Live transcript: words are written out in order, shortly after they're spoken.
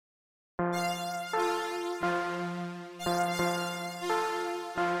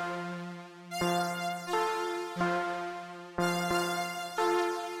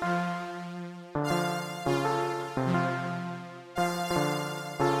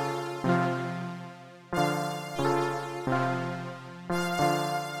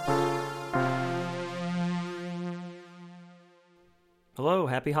Hello,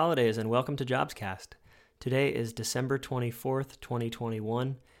 happy holidays, and welcome to JobsCast. Today is December 24th,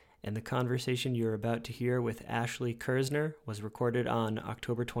 2021, and the conversation you're about to hear with Ashley Kersner was recorded on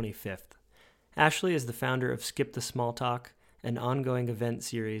October 25th. Ashley is the founder of Skip the Small Talk, an ongoing event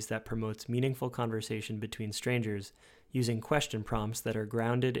series that promotes meaningful conversation between strangers using question prompts that are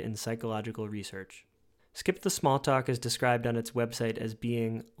grounded in psychological research. Skip the Small Talk is described on its website as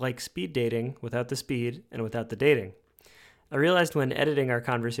being like speed dating without the speed and without the dating. I realized when editing our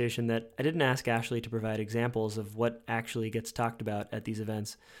conversation that I didn't ask Ashley to provide examples of what actually gets talked about at these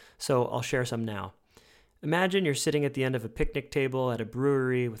events, so I'll share some now. Imagine you're sitting at the end of a picnic table at a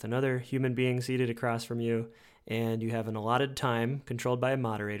brewery with another human being seated across from you, and you have an allotted time, controlled by a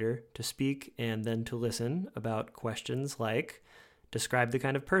moderator, to speak and then to listen about questions like, describe the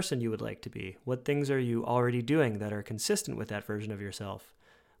kind of person you would like to be. What things are you already doing that are consistent with that version of yourself?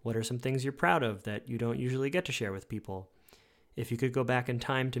 What are some things you're proud of that you don't usually get to share with people? If you could go back in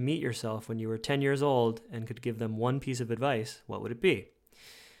time to meet yourself when you were 10 years old and could give them one piece of advice, what would it be?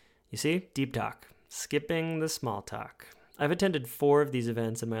 You see, deep talk, skipping the small talk. I've attended 4 of these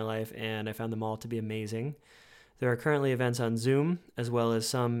events in my life, and I found them all to be amazing. There are currently events on Zoom, as well as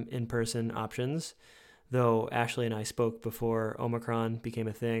some in-person options, though Ashley and I spoke before Omicron became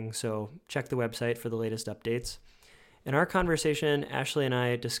a thing, so check the website for the latest updates. In our conversation, Ashley and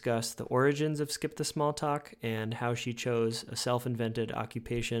I discussed the origins of Skip the Small Talk and how she chose a self-invented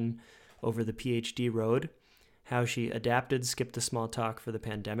occupation over the PhD road, how she adapted Skip the Small Talk for the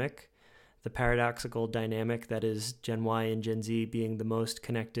pandemic, the paradoxical dynamic that is Gen Y and Gen Z being the most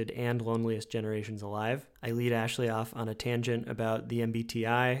connected and loneliest generations alive. I lead Ashley off on a tangent about the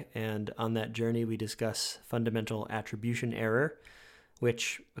MBTI, and on that journey we discuss fundamental attribution error,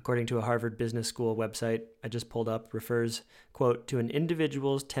 which, according to a Harvard Business School website I just pulled up, refers, quote, to an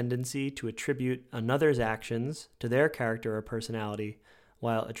individual's tendency to attribute another's actions to their character or personality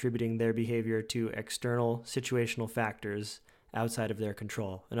while attributing their behavior to external situational factors outside of their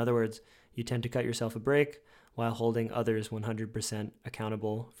control. In other words, you tend to cut yourself a break while holding others 100%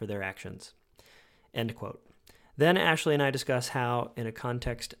 accountable for their actions. End quote. Then Ashley and I discuss how, in a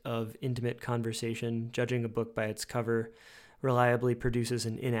context of intimate conversation, judging a book by its cover reliably produces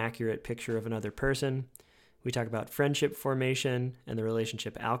an inaccurate picture of another person. We talk about friendship formation and the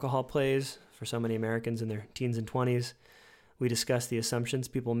relationship alcohol plays for so many Americans in their teens and 20s. We discuss the assumptions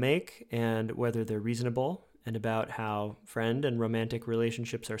people make and whether they're reasonable, and about how friend and romantic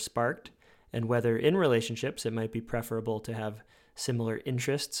relationships are sparked, and whether in relationships it might be preferable to have similar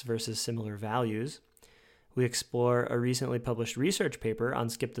interests versus similar values. We explore a recently published research paper on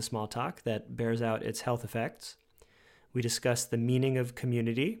Skip the Small Talk that bears out its health effects. We discuss the meaning of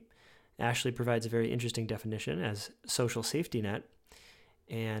community. Ashley provides a very interesting definition as social safety net.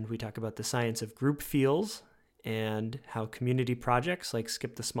 And we talk about the science of group feels and how community projects like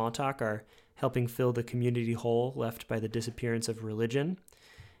Skip the Small Talk are helping fill the community hole left by the disappearance of religion,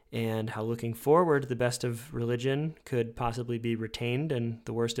 and how looking forward, the best of religion could possibly be retained and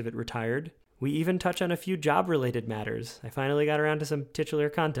the worst of it retired. We even touch on a few job-related matters. I finally got around to some titular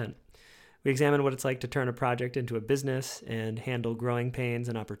content. We examine what it's like to turn a project into a business and handle growing pains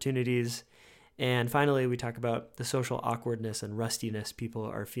and opportunities. And finally, we talk about the social awkwardness and rustiness people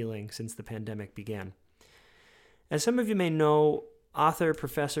are feeling since the pandemic began. As some of you may know, author,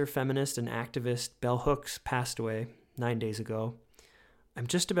 professor, feminist, and activist Bell Hooks passed away 9 days ago. I'm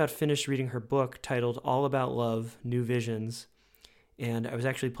just about finished reading her book titled All About Love, New Visions, and I was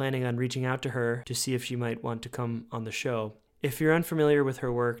actually planning on reaching out to her to see if she might want to come on the show. If you're unfamiliar with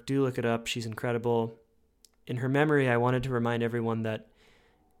her work, do look it up. She's incredible. In her memory, I wanted to remind everyone that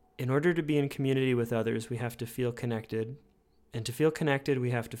in order to be in community with others, we have to feel connected. And to feel connected,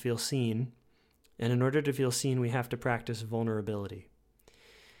 we have to feel seen. And in order to feel seen, we have to practice vulnerability.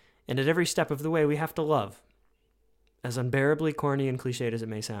 And at every step of the way, we have to love. As unbearably corny and cliched as it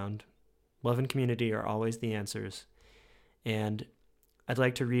may sound, love and community are always the answers. And I'd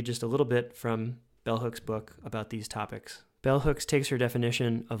like to read just a little bit from Bell Hooks' book about these topics. Bell Hooks takes her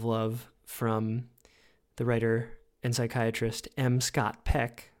definition of love from the writer and psychiatrist M. Scott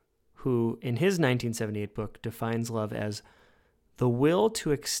Peck, who in his 1978 book defines love as the will to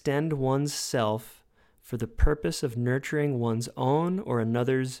extend one's self for the purpose of nurturing one's own or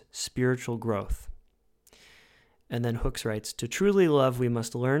another's spiritual growth. And then Hooks writes, to truly love, we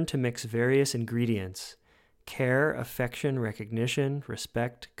must learn to mix various ingredients: care, affection, recognition,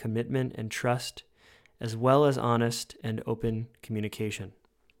 respect, commitment, and trust, as well as honest and open communication.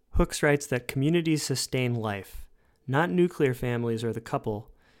 Hooks writes that communities sustain life, not nuclear families or the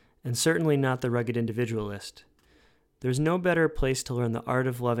couple, and certainly not the rugged individualist. There's no better place to learn the art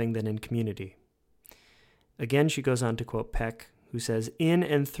of loving than in community. Again, she goes on to quote Peck, who says, "In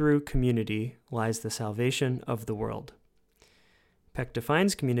and through community lies the salvation of the world." Peck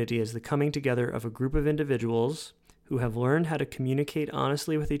defines community as the coming together of a group of individuals who have learned how to communicate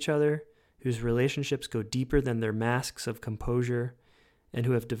honestly with each other, whose relationships go deeper than their masks of composure, and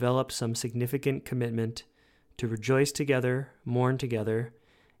who have developed some significant commitment to rejoice together, mourn together,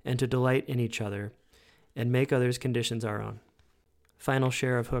 and to delight in each other, and make others' conditions our own. Final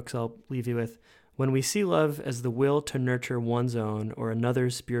share of hooks I'll leave you with. When we see love as the will to nurture one's own or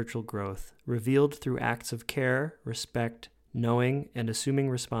another's spiritual growth, revealed through acts of care, respect, knowing, and assuming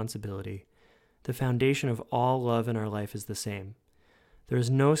responsibility, the foundation of all love in our life is the same. There is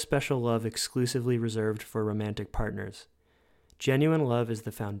no special love exclusively reserved for romantic partners. Genuine love is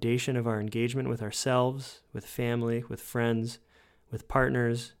the foundation of our engagement with ourselves, with family, with friends, with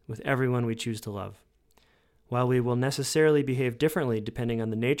partners, with everyone we choose to love. While we will necessarily behave differently depending on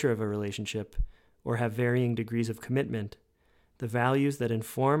the nature of a relationship or have varying degrees of commitment, the values that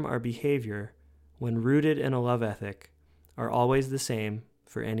inform our behavior, when rooted in a love ethic, are always the same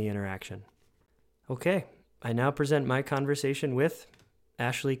for any interaction. Okay, I now present my conversation with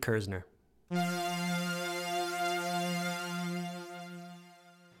Ashley Kersner.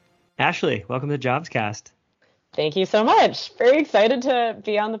 Ashley, welcome to JobsCast. Thank you so much. Very excited to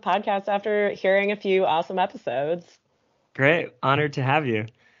be on the podcast after hearing a few awesome episodes. Great. Honored to have you.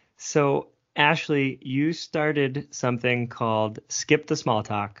 So, Ashley, you started something called Skip the Small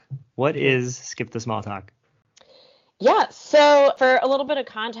Talk. What is Skip the Small Talk? Yeah, so for a little bit of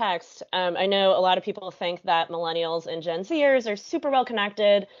context, I know a lot of people think that millennials and Gen Zers are super well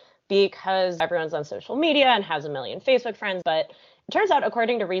connected because everyone's on social media and has a million Facebook friends, but it turns out,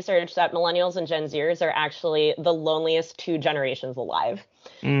 according to research, that millennials and Gen Zers are actually the loneliest two generations alive.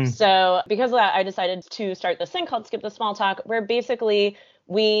 So because of that, I decided to start this thing called Skip the Small Talk, where basically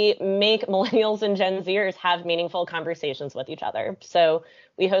we make millennials and Gen Zers have meaningful conversations with each other. So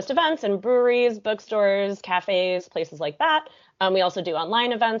we host events in breweries, bookstores, cafes, places like that. We also do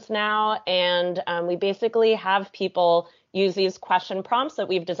online events now, and we basically have people use these question prompts that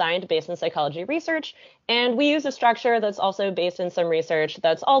we've designed based in psychology research. And we use a structure that's also based in some research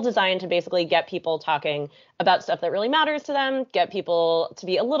that's all designed to basically get people talking about stuff that really matters to them, get people to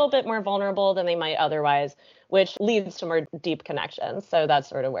be a little bit more vulnerable than they might otherwise, which leads to more deep connections. So that's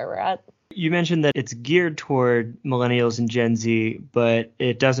sort of where we're at. You mentioned that it's geared toward millennials and Gen Z, but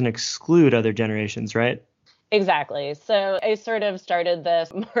it doesn't exclude other generations, right? Exactly. So I sort of started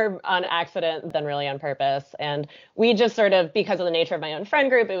this more on accident than really on purpose. And we just sort of, because of the nature of my own friend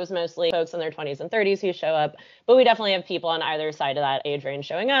group, it was mostly folks in their 20s and 30s who show up. But we definitely have people on either side of that age range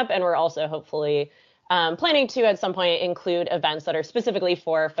showing up. And we're also hopefully planning to at some point include events that are specifically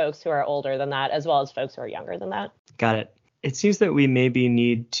for folks who are older than that, as well as folks who are younger than that. Got it. It seems that we maybe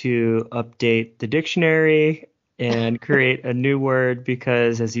need to update the dictionary and create a new word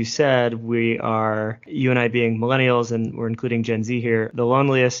because, as you said, you and I being millennials, and we're including Gen Z here, the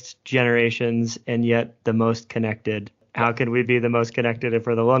loneliest generations and yet the most connected. How can we be the most connected if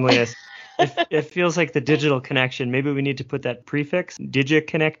we're the loneliest? It feels like the digital connection. Maybe we need to put that prefix,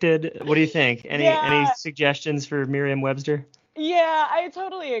 digiconnected. What do you think? Any suggestions for Merriam-Webster? Yeah, I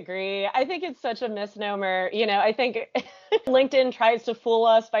totally agree. I think it's such a misnomer. I think LinkedIn tries to fool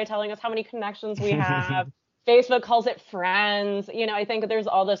us by telling us how many connections we have. Facebook calls it friends. I think there's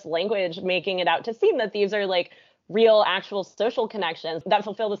all this language making it out to seem that these are like real, actual social connections that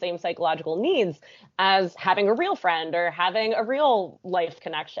fulfill the same psychological needs as having a real friend or having a real life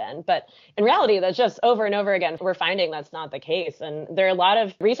connection. But in reality, that's just over and over again, we're finding that's not the case. And there are a lot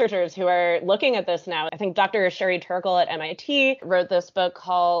of researchers who are looking at this now. I think Dr. Sherry Turkle at MIT wrote this book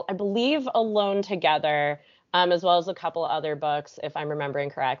called, I believe, Alone Together, as well as a couple other books, if I'm remembering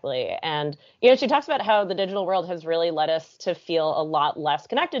correctly. And, she talks about how the digital world has really led us to feel a lot less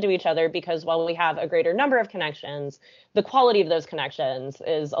connected to each other because while we have a greater number of connections, the quality of those connections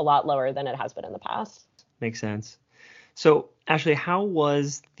is a lot lower than it has been in the past. Makes sense. So, Ashley, how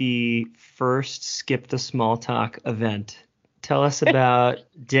was the first Skip the Small Talk event? Tell us about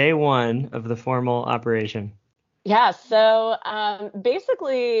day one of the formal operation. Yeah, so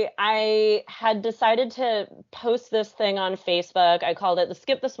basically, I had decided to post this thing on Facebook. I called it the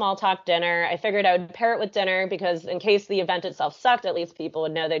Skip the Small Talk Dinner. I figured I would pair it with dinner because in case the event itself sucked, at least people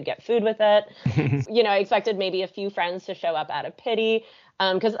would know they'd get food with it. I expected maybe a few friends to show up out of pity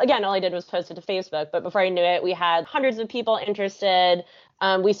because, again, all I did was post it to Facebook. But before I knew it, we had hundreds of people interested.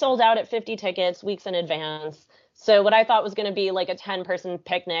 We sold out at 50 tickets weeks in advance. So what I thought was going to be like a 10-person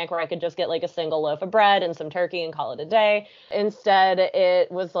picnic where I could just get like a single loaf of bread and some turkey and call it a day. Instead,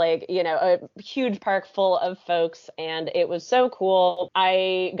 it was like, a huge park full of folks, and it was so cool.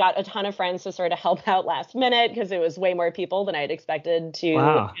 I got a ton of friends to sort of help out last minute because it was way more people than I'd expected to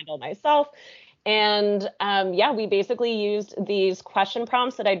Wow. handle myself. And yeah, we basically used these question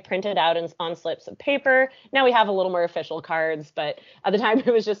prompts that I'd printed out on slips of paper. Now we have a little more official cards, but at the time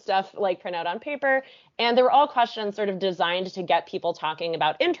it was just stuff like print out on paper. And they were all questions sort of designed to get people talking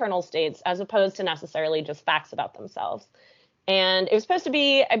about internal states as opposed to necessarily just facts about themselves. And it was supposed to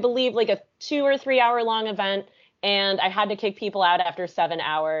be, I believe, like a 2 or 3 hour long event. And I had to kick people out after 7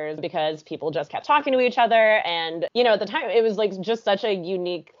 hours because people just kept talking to each other. And, at the time, it was like just such a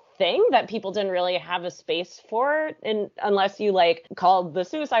unique thing that people didn't really have a space for, and unless you like called the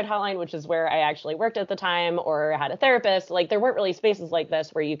suicide hotline, which is where I actually worked at the time, or had a therapist. Like there weren't really spaces like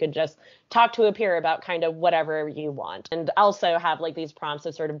this where you could just talk to a peer about kind of whatever you want, and also have like these prompts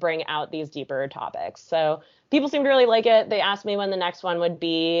to sort of bring out these deeper topics. So people seemed to really like it. They asked me when the next one would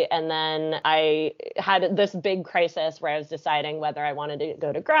be, and then I had this big crisis where I was deciding whether I wanted to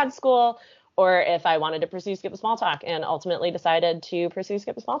go to grad school or if I wanted to pursue Skip the Small Talk, and ultimately decided to pursue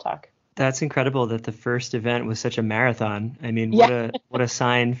Skip the Small Talk. That's incredible that the first event was such a marathon. I mean, Yeah. what a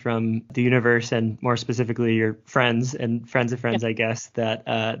sign from the universe, and more specifically your friends and friends of friends, I guess,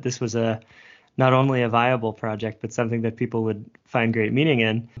 that this was not only a viable project, but something that people would find great meaning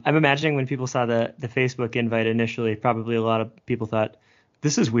in. I'm imagining when people saw the Facebook invite initially, probably a lot of people thought,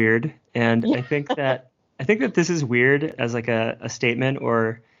 this is weird. And Yeah. I think that this is weird as like a statement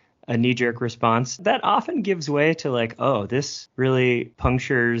or a knee-jerk response that often gives way to like, oh, this really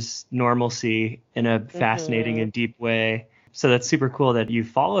punctures normalcy in a fascinating and deep way. So that's super cool that you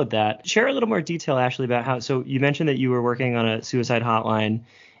followed that. Share a little more detail, Ashley, about how, so you mentioned that you were working on a suicide hotline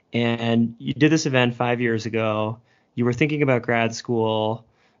and you did this event 5 years ago. You were thinking about grad school,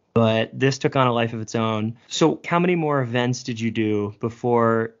 but this took on a life of its own. So how many more events did you do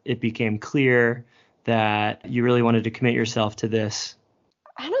before it became clear that you really wanted to commit yourself to this?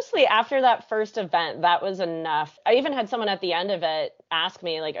 Honestly, after that first event, that was enough. I even had someone at the end of it ask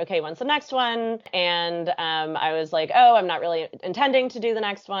me, like, okay, when's the next one? And I was like, oh, I'm not really intending to do the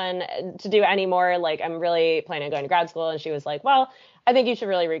next one, to do any more. Like, I'm really planning on going to grad school. And she was like, well, I think you should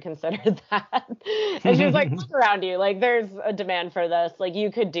really reconsider that. And she was like, look around you. Like, there's a demand for this. Like,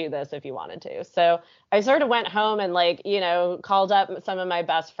 you could do this if you wanted to. So I sort of went home and, like, called up some of my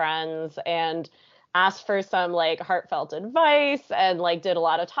best friends and asked for some like heartfelt advice and like did a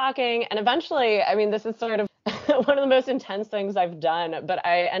lot of talking. And eventually, I mean, this is sort of one of the most intense things I've done, but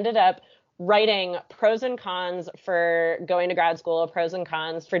I ended up writing pros and cons for going to grad school, pros and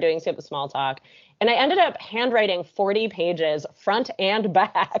cons for doing Skip the Small Talk. And I ended up handwriting 40 pages front and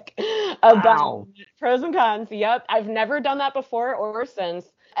back about pros and cons. Yep. I've never done that before or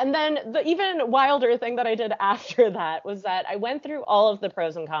since. And then the even wilder thing that I did after that was that I went through all of the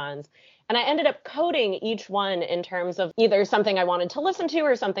pros and cons. And I ended up coding each one in terms of either something I wanted to listen to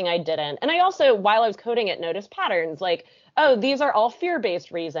or something I didn't. And I also, while I was coding it, noticed patterns like, oh, these are all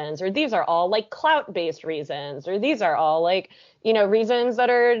fear-based reasons, or these are all like clout-based reasons, or these are all like, reasons that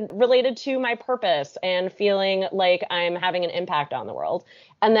are related to my purpose and feeling like I'm having an impact on the world.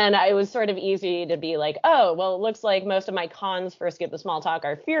 And then it was sort of easy to be like, oh, well, it looks like most of my cons for Skip the Small Talk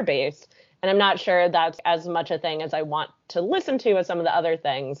are fear-based. And I'm not sure that's as much a thing as I want to listen to as some of the other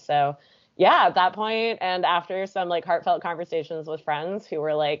things. So yeah, at that point, and after some like heartfelt conversations with friends who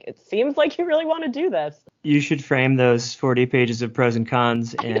were like, it seems like you really want to do this. You should frame those 40 pages of pros and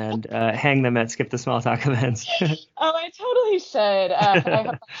cons and hang them at Skip the Small Talk events. Oh, I totally should. I have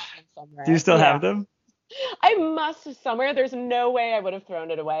them somewhere. Do you still have them? I must somewhere. There's no way I would have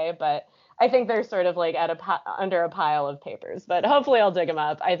thrown it away, but I think they're sort of like under a pile of papers. But hopefully I'll dig them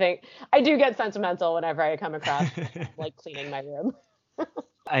up. I think I do get sentimental whenever I come across like cleaning my room.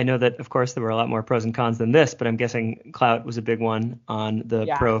 I know that, of course, there were a lot more pros and cons than this, but I'm guessing clout was a big one on the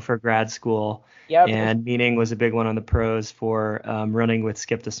pro for grad school. Yep. And meaning was a big one on the pros for running with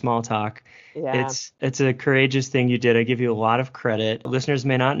Skip the Small Talk. Yeah. It's a courageous thing you did. I give you a lot of credit. Listeners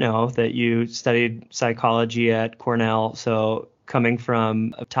may not know that you studied psychology at Cornell. So coming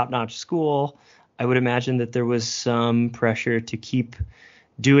from a top-notch school, I would imagine that there was some pressure to keep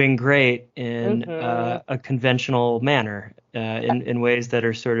doing great in a conventional manner, in ways that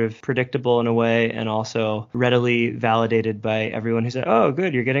are sort of predictable in a way and also readily validated by everyone who said, oh,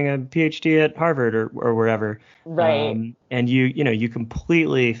 good, you're getting a PhD at Harvard or wherever. Right. And you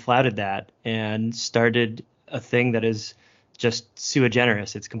completely flouted that and started a thing that is just sui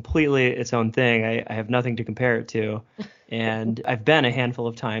generis. It's completely its own thing. I have nothing to compare it to. And I've been a handful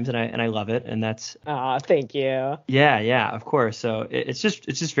of times, and I love it. And that's thank you. yeah, of course. So it's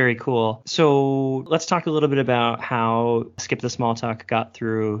just very cool. So let's talk a little bit about how Skip the Small Talk got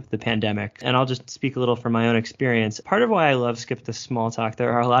through the pandemic. And I'll just speak a little from my own experience. Part of why I love Skip the Small Talk,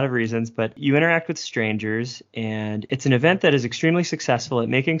 there are a lot of reasons, but you interact with strangers, and it's an event that is extremely successful at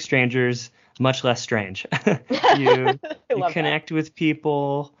making strangers much less strange. You connect with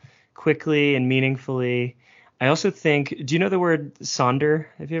people quickly and meaningfully. I also think, do you know the word sonder?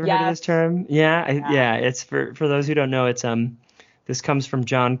 Have you ever heard of this term? Yeah. It's for those who don't know, it's this comes from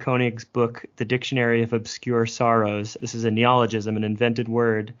John Koenig's book, The Dictionary of Obscure Sorrows. This is a neologism, an invented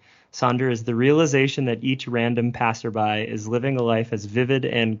word. Sonder is the realization that each random passerby is living a life as vivid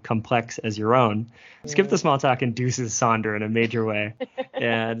and complex as your own. Skip the Small Talk induces sonder in a major way,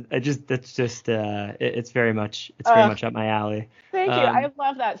 and it's very much up my alley. Thank you. I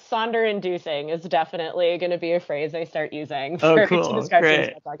love that. Sonder inducing is definitely going to be a phrase I start using to describe Small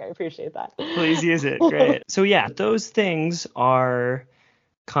Talk. I appreciate that. Please use it. Great. So yeah, those things are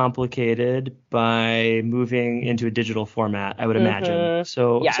complicated by moving into a digital format, I would imagine.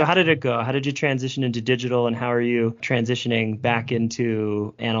 So how did it go? How did you transition into digital, and how are you transitioning back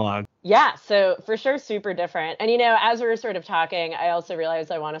into analog? Yeah, so for sure, super different. And, as we were sort of talking, I also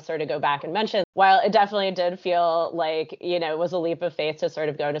realized I want to sort of go back and mention, while it definitely did feel like, it was a leap of faith to sort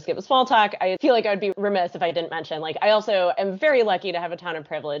of go to Skip the Small Talk, I feel like I would be remiss if I didn't mention, I also am very lucky to have a ton of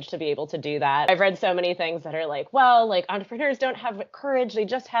privilege to be able to do that. I've read so many things that are entrepreneurs don't have courage, they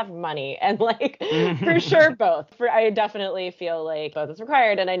just have money. And for sure, both. I definitely feel like both is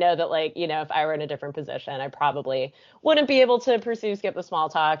required. And I know that if I were in a different position, I probably wouldn't be able to pursue Skip the Small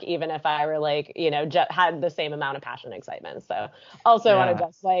Talk, even if I were had the same amount of passion and excitement. So also want to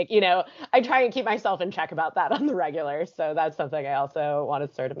just I try and keep myself in check about that on the regular. So that's something I also want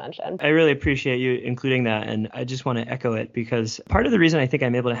to sort of mention. I really appreciate you including that. And I just want to echo it, because part of the reason I think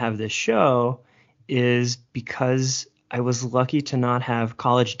I'm able to have this show is because I was lucky to not have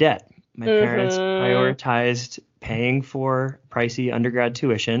college debt. My parents prioritized paying for pricey undergrad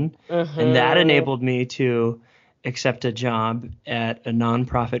tuition, and that enabled me to accept a job at a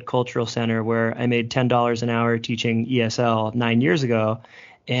nonprofit cultural center where I made $10 an hour teaching ESL 9 years ago.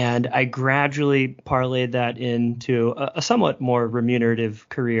 And I gradually parlayed that into a somewhat more remunerative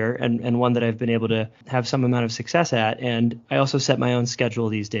career, and one that I've been able to have some amount of success at. And I also set my own schedule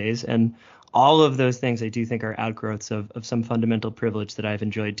these days. And all of those things I do think are outgrowths of some fundamental privilege that I've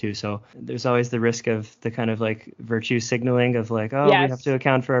enjoyed too. So there's always the risk of the kind of virtue signaling of we have to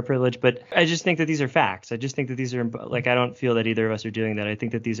account for our privilege. But I just think that these are facts. I just think that these are I don't feel that either of us are doing that. I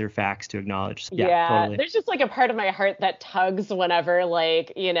think that these are facts to acknowledge. Yeah, totally. There's just a part of my heart that tugs whenever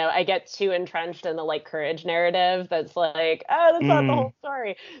I get too entrenched in the courage narrative that's that's not the whole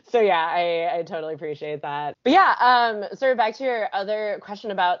story. So yeah, I totally appreciate that. But yeah, sort of back to your other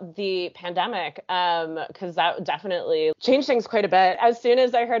question about the pandemic, because that definitely changed things quite a bit. As soon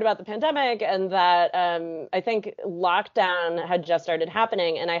as I heard about the pandemic and that I think lockdown had just started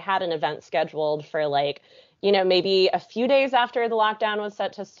happening, and I had an event scheduled for maybe a few days after the lockdown was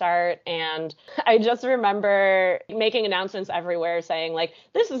set to start. And I just remember making announcements everywhere saying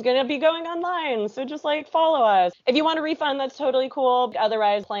this is going to be going online. So just follow us. If you want a refund, that's totally cool.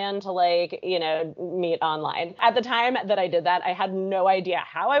 Otherwise plan to meet online. At the time that I did that, I had no idea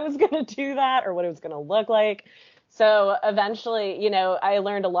how I was going to do that or what it was going to look like. So eventually, I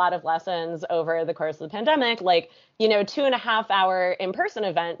learned a lot of lessons over the course of the pandemic. 2.5 hour in-person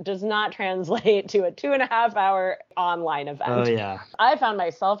event does not translate to a 2.5 hour online event. Oh, yeah. I found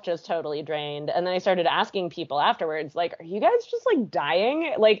myself just totally drained. And then I started asking people afterwards, are you guys just dying?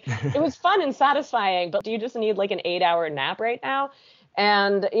 It was fun and satisfying, but do you just need an 8-hour nap right now?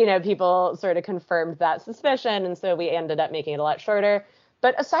 And, people sort of confirmed that suspicion. And so we ended up making it a lot shorter.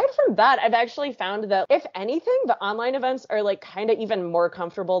 But aside from that, I've actually found that, if anything, the online events are kind of even more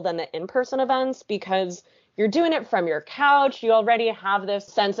comfortable than the in-person events, because you're doing it from your couch. You already have this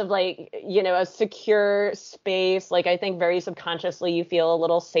sense of a secure space. I think very subconsciously you feel a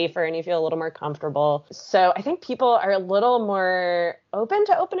little safer and you feel a little more comfortable. So I think people are a little more open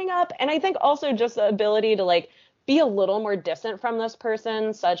to opening up. And I think also just the ability to be a little more distant from this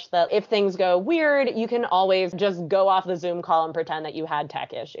person, such that if things go weird, you can always just go off the Zoom call and pretend that you had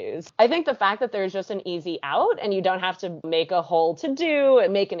tech issues. I think the fact that there's just an easy out and you don't have to make a whole to-do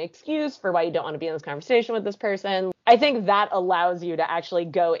and make an excuse for why you don't want to be in this conversation with this person, I think that allows you to actually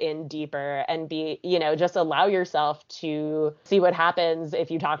go in deeper and be, just allow yourself to see what happens if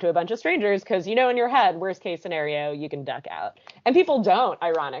you talk to a bunch of strangers, because, in your head, worst case scenario, you can duck out. And people don't,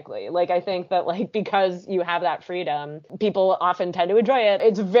 ironically. Like, I think that, like, because you have that freedom, people often tend to enjoy it.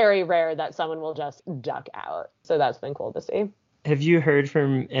 It's very rare that someone will just duck out. So that's been cool to see. Have you heard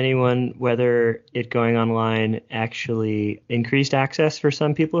from anyone whether it going online actually increased access for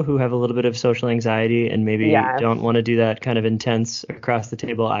some people who have a little bit of social anxiety and maybe Yes. don't want to do that kind of intense across the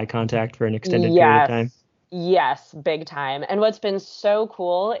table eye contact for an extended period of time? Yes, big time. And what's been so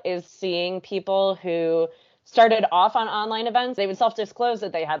cool is seeing people who started off on online events. They would self-disclose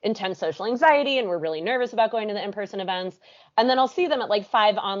that they have intense social anxiety and were really nervous about going to the in-person events. And then I'll see them at like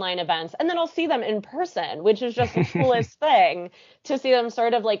 5 online events, and then I'll see them in person, which is just the coolest thing, to see them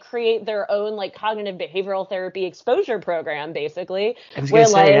sort of like create their own like cognitive behavioral therapy exposure program, basically. I was going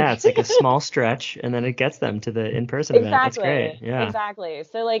to say, yeah, it's like a small stretch and then it gets them to the in-person event. That's great. Yeah. Exactly.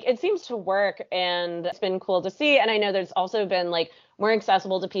 So like it seems to work, and it's been cool to see. And I know there's also been like more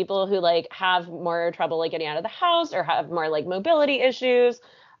accessible to people who like have more trouble like getting out of the house or have more like mobility issues.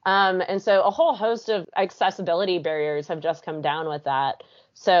 And so a whole host of accessibility barriers have just come down with that.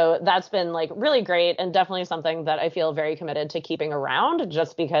 So that's been like really great, and definitely something that I feel very committed to keeping around,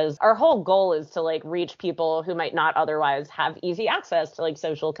 just because our whole goal is to like reach people who might not otherwise have easy access to like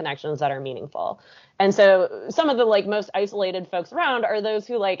social connections that are meaningful. And so some of the like most isolated folks around are those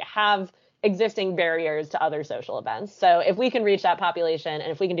who like have existing barriers to other social events. So if we can reach that population,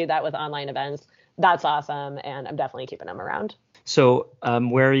 and if we can do that with online events, that's awesome. And I'm definitely keeping them around. So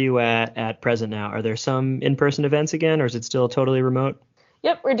where are you at present now? Are there some in-person events again, or is it still totally remote?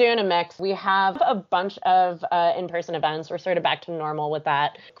 Yep, we're doing a mix. We have a bunch of in-person events. We're sort of back to normal with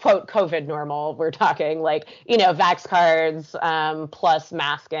that, quote, COVID normal. We're talking like, vax cards, plus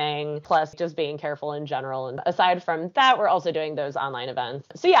masking, plus just being careful in general. And aside from that, we're also doing those online events.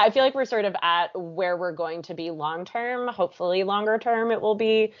 So yeah, I feel like we're sort of at where we're going to be long-term. Hopefully longer term, it will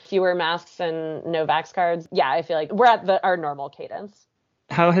be fewer masks and no vax cards. Yeah, I feel like we're at our normal cadence.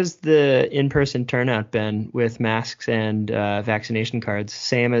 How has the in-person turnout been with masks and vaccination cards?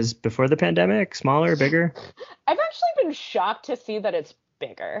 Same as before the pandemic? Smaller, bigger? I've actually been shocked to see that it's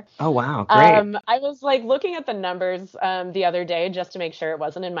bigger. Oh, wow. Great. I was like looking at the numbers the other day just to make sure it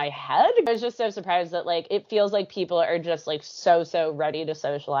wasn't in my head. I was just so surprised that like it feels like people are just like so ready to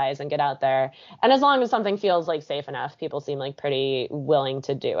socialize and get out there. And as long as something feels like safe enough, people seem like pretty willing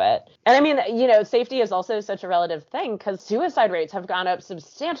to do it. And I mean, safety is also such a relative thing, because suicide rates have gone up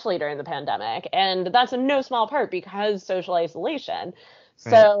substantially during the pandemic. And that's in no small part because social isolation.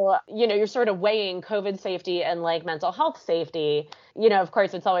 So, you're sort of weighing COVID safety and like mental health safety. Of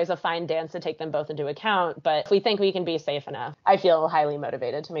course, it's always a fine dance to take them both into account. But if we think we can be safe enough, I feel highly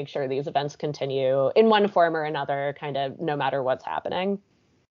motivated to make sure these events continue in one form or another, kind of no matter what's happening.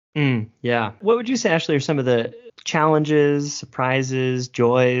 Yeah. What would you say, Ashley, are some of the challenges, surprises,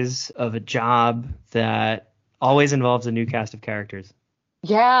 joys of a job that always involves a new cast of characters?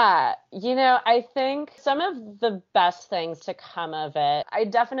 Yeah, I think some of the best things to come of it, I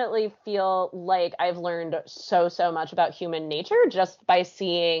definitely feel like I've learned so much about human nature just by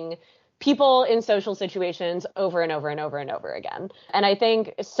seeing people in social situations over and over and over and over again. And I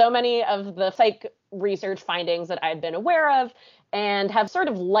think so many of the psych research findings that I've been aware of and have sort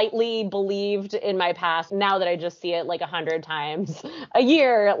of lightly believed in my past, now that I just see it like 100 times a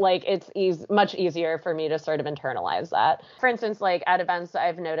year, like it's much easier for me to sort of internalize that. For instance, like at events,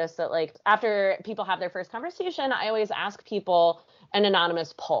 I've noticed that like after people have their first conversation, I always ask people an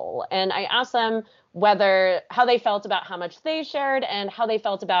anonymous poll, and I ask them how they felt about how much they shared and how they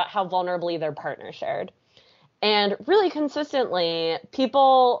felt about how vulnerably their partner shared. And really consistently,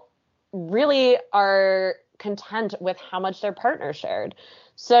 people really are content with how much their partner shared.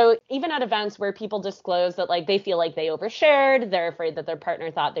 So even at events where people disclose that like they feel like they overshared, they're afraid that their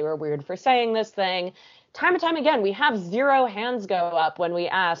partner thought they were weird for saying this thing, time and time again, we have 0 hands go up when we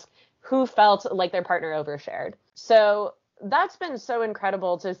ask who felt like their partner overshared. So that's been so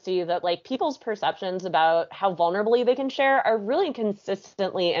incredible to see that like people's perceptions about how vulnerably they can share are really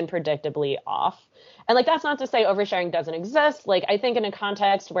consistently and predictably off. And like, that's not to say oversharing doesn't exist. Like, I think in a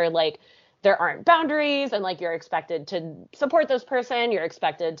context where like there aren't boundaries and like you're expected to support this person, you're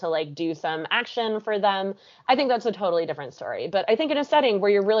expected to like do some action for them, I think that's a totally different story. But I think in a setting where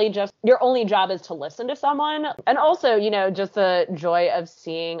you're really just, your only job is to listen to someone, and also, just the joy of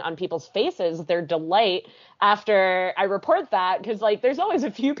seeing on people's faces their delight after I report that, because like there's always a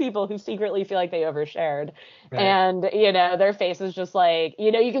few people who secretly feel like they overshared. Right. And, their face is just like,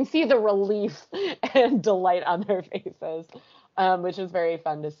 you can see the relief and delight on their faces. which is very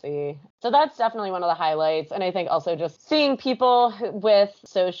fun to see. So that's definitely one of the highlights. And I think also just seeing people with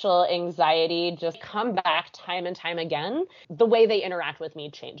social anxiety just come back time and time again, the way they interact with me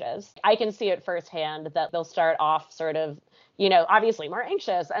changes. I can see it firsthand that they'll start off sort of, obviously more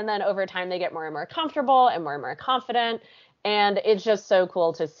anxious. And then over time, they get more and more comfortable and more confident. And it's just so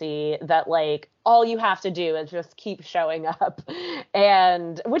cool to see that, like, all you have to do is just keep showing up,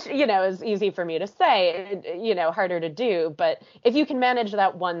 and which, is easy for me to say, harder to do. But if you can manage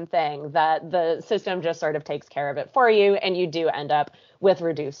that one thing, that the system just sort of takes care of it for you, and you do end up with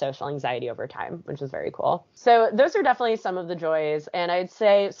reduced social anxiety over time, which is very cool. So those are definitely some of the joys. And I'd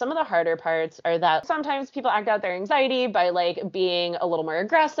say some of the harder parts are that sometimes people act out their anxiety by like being a little more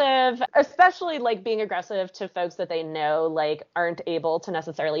aggressive, especially like being aggressive to folks that they know like aren't able to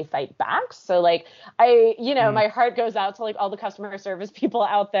necessarily fight back. So like my heart goes out to like all the customer service people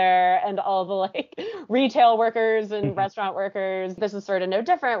out there and all the like retail workers and restaurant workers. This is sort of no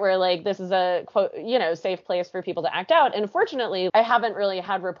different, where like this is a quote, safe place for people to act out. And fortunately, I haven't really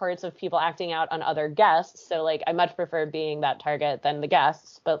had reports of people acting out on other guests. So like I much prefer being that target than the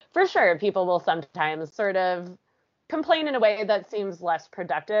guests. But for sure, people will sometimes sort of complain in a way that seems less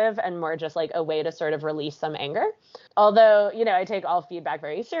productive and more just like a way to sort of release some anger. Although, I take all feedback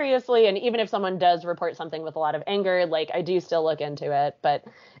very seriously. And even if someone does report something with a lot of anger, like I do still look into it. But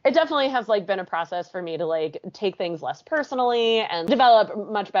it definitely has like been a process for me to like take things less personally and develop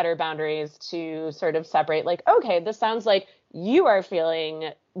much better boundaries to sort of separate like, okay, this sounds like you are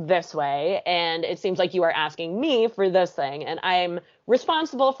feeling this way, and it seems like you are asking me for this thing, and I'm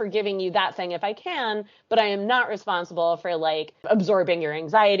responsible for giving you that thing if I can, but I am not responsible for like absorbing your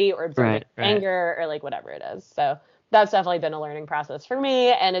anxiety or absorbing anger or like whatever it is. So that's definitely been a learning process for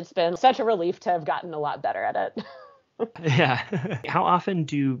me, and it's been such a relief to have gotten a lot better at it. Yeah. How often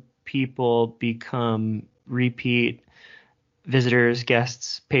do people become repeat visitors,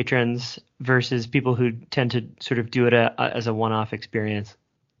 guests, patrons versus people who tend to sort of do it as a one-off experience?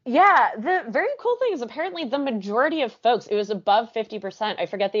 Yeah, the very cool thing is apparently the majority of folks, it was above 50%. I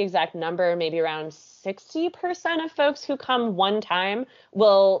forget the exact number, maybe around 60% of folks who come one time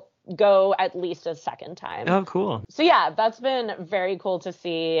will go at least a second time. Oh, cool. So yeah, that's been very cool to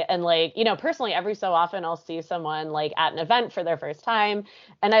see. And like, personally, every so often I'll see someone like at an event for their first time,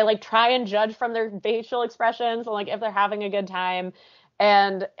 and I like try and judge from their facial expressions and like if they're having a good time.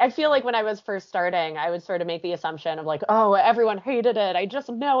 And I feel like when I was first starting, I would sort of make the assumption of like, oh, everyone hated it, I just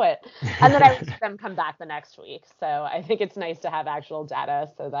know it. And then I would see them come back the next week. So I think it's nice to have actual data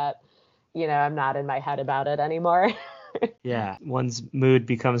so that, I'm not in my head about it anymore. Yeah, one's mood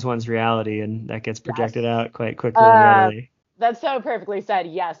becomes one's reality, and that gets projected out quite quickly and readily. That's so perfectly said.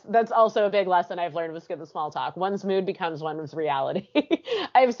 Yes, that's also a big lesson I've learned with Skip the Small Talk. One's mood becomes one's reality.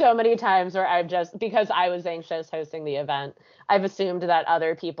 I have so many times where I've just, because I was anxious hosting the event, I've assumed that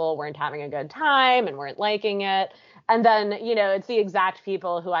other people weren't having a good time and weren't liking it. And then, it's the exact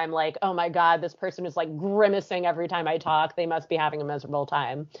people who I'm like, oh my God, this person is like grimacing every time I talk. They must be having a miserable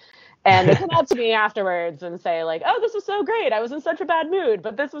time. And they come up to me afterwards and say like, oh, this was so great. I was in such a bad mood,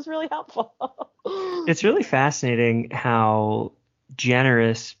 but this was really helpful. It's really fascinating how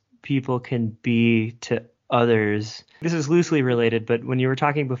generous people can be to others. This is loosely related, but when you were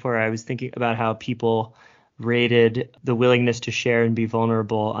talking before, I was thinking about how people rated the willingness to share and be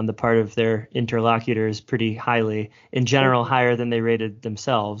vulnerable on the part of their interlocutors pretty highly, in general, higher than they rated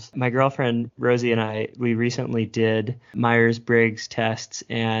themselves. My girlfriend, Rosie, and I, we recently did Myers-Briggs tests,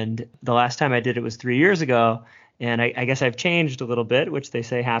 and the last time I did it was 3 years ago, and I guess I've changed a little bit, which they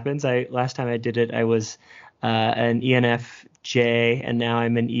say happens. Last time I did it, I was an ENFJ, and now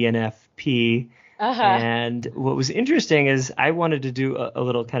I'm an ENFP. And what was interesting is I wanted to do a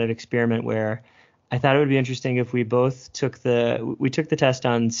little kind of experiment where I thought it would be interesting if we both took the test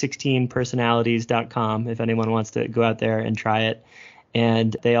on 16personalities.com, if anyone wants to go out there and try it.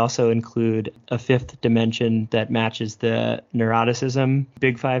 And they also include a fifth dimension that matches the neuroticism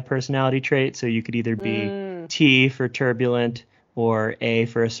Big Five personality trait. So you could either be T for turbulent or A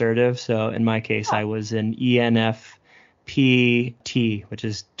for assertive. So in my case, I was an ENFP-T, which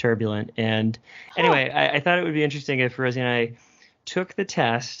is turbulent. And anyway, I thought it would be interesting if Rosie and I took the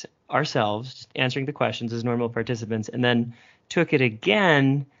test ourselves, answering the questions as normal participants, and then took it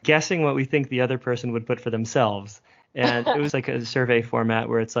again, guessing what we think the other person would put for themselves. And it was like a survey format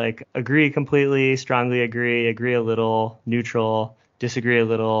where it's like agree completely, strongly agree a little, neutral, disagree a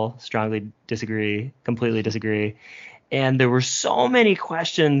little, strongly disagree, completely disagree. And there were so many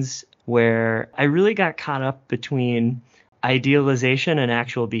questions where I really got caught up between idealization and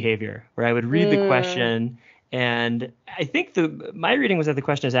actual behavior, where I would read the question And I think my reading was that the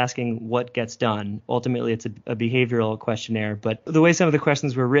question is asking what gets done. Ultimately, it's a behavioral questionnaire. But the way some of the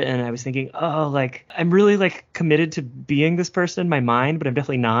questions were written, I was thinking, oh, like I'm really like committed to being this person in my mind, but I'm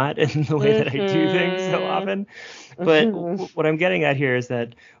definitely not in the way that I do things so often. But what I'm getting at here is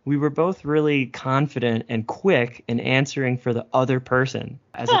that we were both really confident and quick in answering for the other person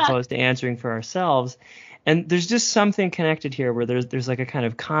as opposed to answering for ourselves. And there's just something connected here where there's like a kind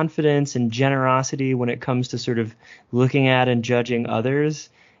of confidence and generosity when it comes to sort of looking at and judging others.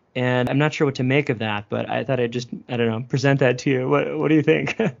 And I'm not sure what to make of that, but I thought I'd just, I don't know, present that to you. What do you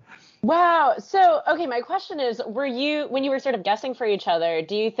think? Wow. So, okay, my question is, when you were sort of guessing for each other,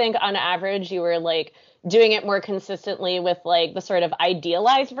 do you think on average you were like doing it more consistently with like the sort of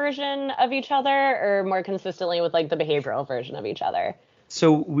idealized version of each other or more consistently with like the behavioral version of each other?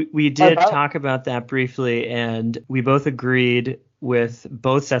 So we did talk about that briefly, and we both agreed with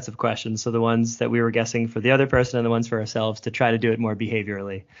both sets of questions. So the ones that we were guessing for the other person and the ones for ourselves to try to do it more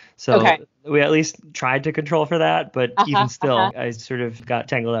behaviorally. So we at least tried to control for that, but even still, I sort of got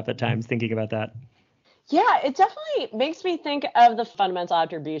tangled up at times thinking about that. Yeah, it definitely makes me think of the fundamental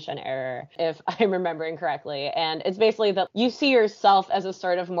attribution error, if I'm remembering correctly. And it's basically that you see yourself as a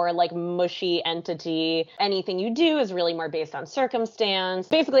sort of more like mushy entity. Anything you do is really more based on circumstance.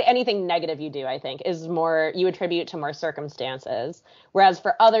 Basically, anything negative you do, I think, is more you attribute to more circumstances. Whereas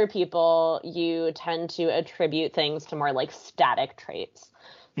for other people, you tend to attribute things to more like static traits.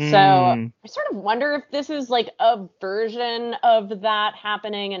 So I sort of wonder if this is like a version of that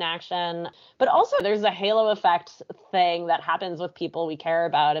happening in action. But also there's a halo effect thing that happens with people we care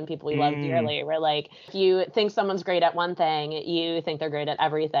about and people we love dearly, where like if you think someone's great at one thing, you think they're great at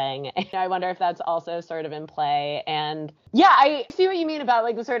everything. And I wonder if that's also sort of in play. And yeah, I see what you mean about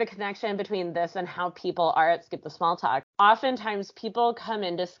like the sort of connection between this and how people are at Skip the Small Talk. Oftentimes people come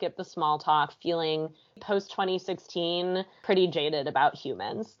into Skip the Small Talk feeling post 2016 pretty jaded about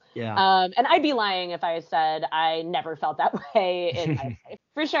humans. Yeah. And I'd be lying if I said I never felt that way in my life.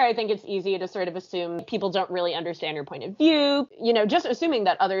 For sure, I think it's easy to sort of assume people don't really understand your point of view, you know, just assuming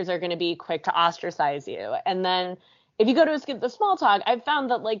that others are going to be quick to ostracize you. And then if you go to Skip the Small Talk, I've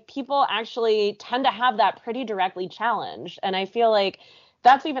found that like people actually tend to have that pretty directly challenged. And I feel like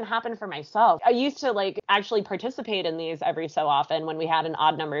that's even happened for myself. I used to like actually participate in these every so often when we had an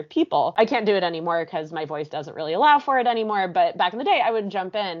odd number of people. I can't do it anymore because my voice doesn't really allow for it anymore. But back in the day, I would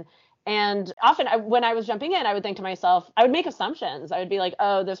jump in. And often when I was jumping in, I would think to myself, I would make assumptions. I would be like,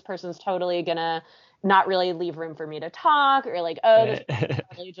 oh, this person's totally going to not really leave room for me to talk, or like, oh, this person's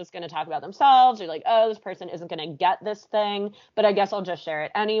totally just going to talk about themselves, or like, oh, this person isn't going to get this thing, but I guess I'll just share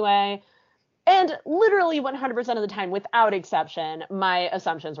it anyway. And literally 100% of the time, without exception, my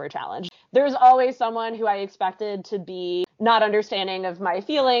assumptions were challenged. There's always someone who I expected to be not understanding of my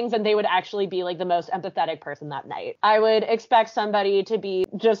feelings, and they would actually be like the most empathetic person that night. I would expect somebody to be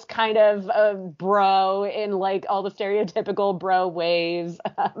just kind of a bro in like all the stereotypical bro ways,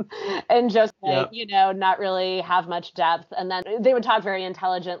 and just like, you know, not really have much depth. And then they would talk very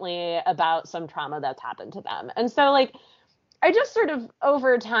intelligently about some trauma that's happened to them. And so like, I just sort of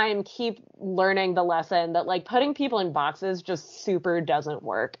over time keep learning the lesson that like putting people in boxes just super doesn't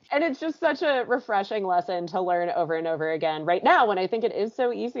work. And it's just such a refreshing lesson to learn over and over again right now when I think it is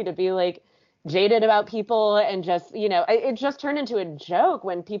so easy to be like jaded about people and just, you know, it just turned into a joke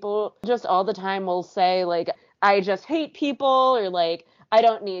when people just all the time will say like, I just hate people, or like, I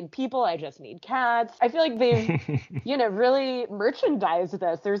don't need people, I just need cats. I feel like they've, you know, really merchandised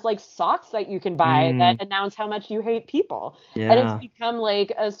this. There's like socks that you can buy that announce how much you hate people. Yeah. And it's become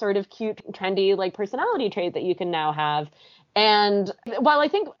like a sort of cute, trendy, like personality trait that you can now have. And while I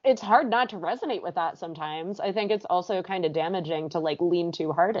think it's hard not to resonate with that sometimes, I think it's also kind of damaging to like lean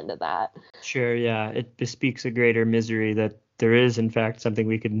too hard into that. Sure, yeah. It bespeaks a greater misery that there is, in fact, something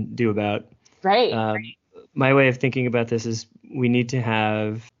we can do about. Right. My way of thinking about this is we need to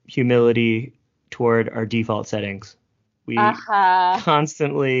have humility toward our default settings. We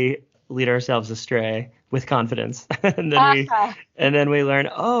constantly lead ourselves astray with confidence. and then we learn,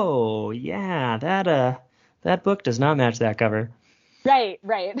 oh, yeah, that book does not match that cover. Right.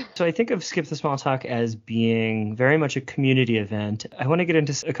 So I think of Skip the Small Talk as being very much a community event. I want to get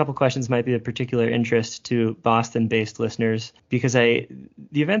into a couple questions might be of particular interest to Boston-based listeners, because the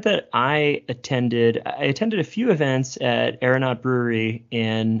event that I attended a few events at Aeronaut Brewery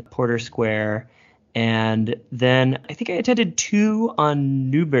in Porter Square, and then I think I attended 2 on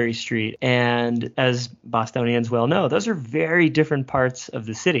Newbury Street. And as Bostonians well know, those are very different parts of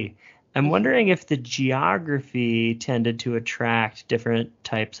the city. I'm wondering if the geography tended to attract different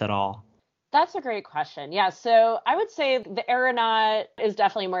types at all. That's a great question. Yeah, so I would say the Aeronaut is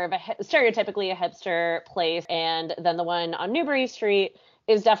definitely more of a stereotypically a hipster place, and then the one on Newbury Street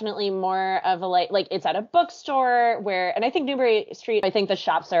is definitely more of a like it's at a bookstore where, and I think Newbury Street, I think the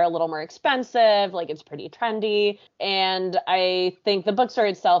shops are a little more expensive, like it's pretty trendy, and I think the bookstore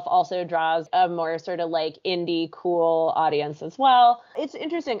itself also draws a more sort of like indie cool audience as well. It's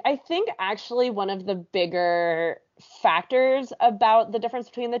interesting. I think actually one of the bigger factors about the difference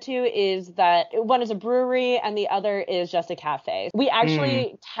between the two is that one is a brewery and the other is just a cafe. We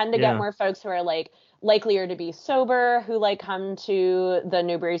actually tend to get more folks who are like likelier to be sober, who like come to the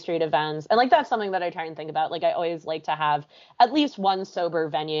Newbury Street events. And like that's something that I try and think about. Like I always like to have at least one sober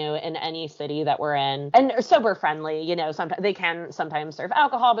venue in any city that we're in, and sober friendly. You know, sometimes they can sometimes serve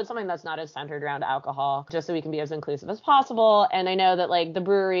alcohol, but something that's not as centered around alcohol, just so we can be as inclusive as possible. And I know that like the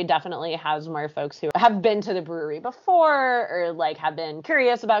brewery definitely has more folks who have been to the brewery before, or like have been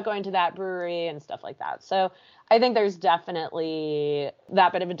curious about going to that brewery and stuff like that. So I think there's definitely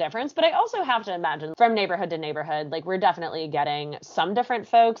that bit of a difference, but I also have to imagine from neighborhood to neighborhood, like we're definitely getting some different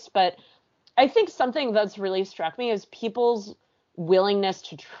folks. But I think something that's really struck me is people's willingness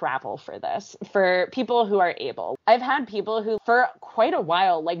to travel for this, for people who are able. I've had people who for quite a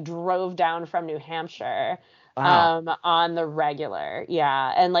while like drove down from New Hampshire. Wow. On the regular.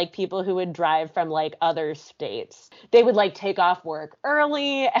 Yeah. And like people who would drive from like other states, they would like take off work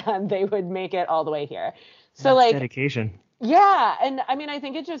early and they would make it all the way here. So That's like, dedication. yeah. And I mean, I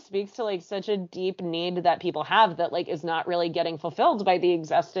think it just speaks to like such a deep need that people have that like is not really getting fulfilled by the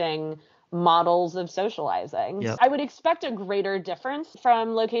existing models of socializing. Yep. I would expect a greater difference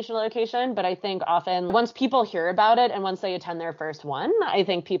from location to location, but I think often once people hear about it and once they attend their first one, I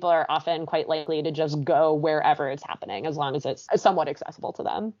think people are often quite likely to just go wherever it's happening as long as it's somewhat accessible to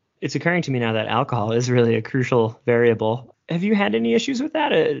them. It's occurring to me now that alcohol is really a crucial variable. Have you had any issues with that?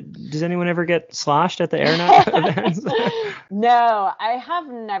 Does anyone ever get sloshed at the Aeronaut events? No, I have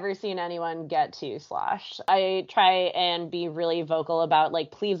never seen anyone get too sloshed. I try and be really vocal about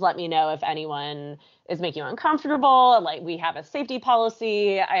like, please let me know if anyone is making you uncomfortable. Like we have a safety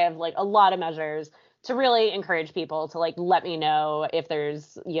policy. I have like a lot of measures to really encourage people to like, let me know if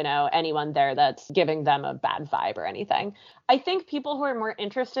there's, you know, anyone there that's giving them a bad vibe or anything. I think people who are more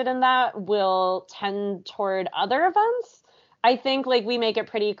interested in that will tend toward other events. I think like we make it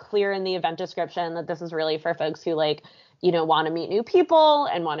pretty clear in the event description that this is really for folks who like, you know, want to meet new people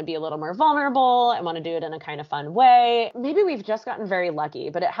and want to be a little more vulnerable and want to do it in a kind of fun way. Maybe we've just gotten very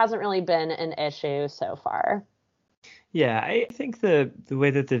lucky, but it hasn't really been an issue so far. Yeah, I think the way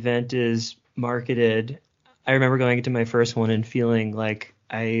that the event is marketed, I remember going into my first one and feeling like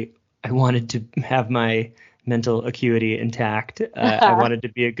I wanted to have my mental acuity intact. I wanted to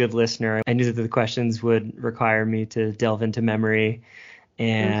be a good listener. I knew that the questions would require me to delve into memory,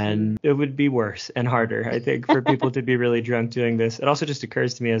 and it would be worse and harder, I think, for people to be really drunk doing this. It also just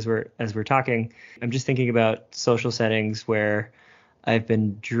occurs to me as we're talking, I'm just thinking about social settings where I've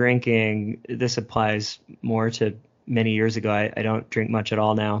been drinking. This applies more to many years ago. I don't drink much at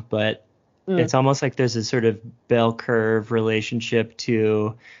all now, but it's almost like there's a sort of bell curve relationship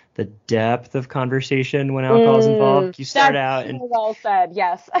to the depth of conversation when alcohol is involved. You start out and well said,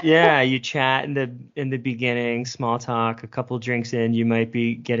 yes. yeah, you chat in the beginning, small talk, a couple drinks in, you might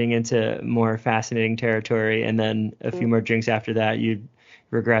be getting into more fascinating territory, and then a few more drinks after that, you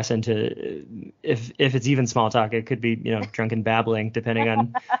regress into, if it's even small talk, it could be, you know, drunken babbling, depending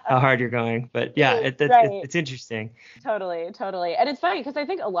on how hard you're going. But yeah, it's interesting. Totally. And it's funny because I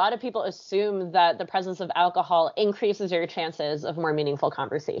think a lot of people assume that the presence of alcohol increases your chances of more meaningful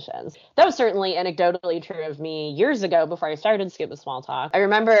conversations. That was certainly anecdotally true of me years ago before I started Skip the Small Talk. I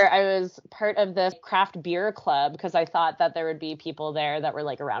remember I was part of this craft beer club because I thought that there would be people there that were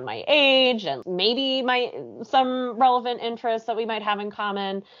like around my age and maybe some relevant interests that we might have in common.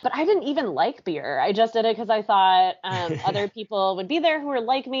 But I didn't even like beer. I just did it because I thought other people would be there who were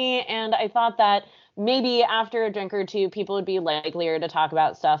like me. And I thought that maybe after a drink or two, people would be likelier to talk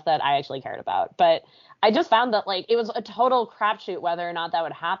about stuff that I actually cared about. But I just found that like it was a total crapshoot whether or not that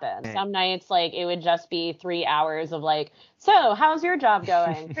would happen. Right. Some nights like it would just be 3 hours of like, so how's your job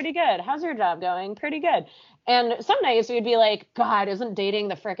going? Pretty good. How's your job going? Pretty good. And some nights we'd be like, God, isn't dating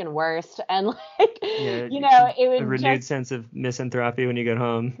the frickin' worst? And like, Yeah, you know, it would a renewed sense of misanthropy when you get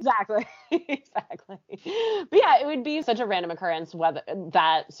home. Exactly. Exactly. But yeah, it would be such a random occurrence, whether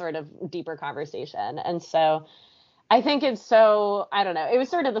that sort of deeper conversation. And so I think it's so, I don't know, it was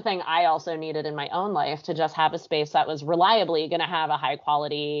sort of the thing I also needed in my own life to just have a space that was reliably going to have a high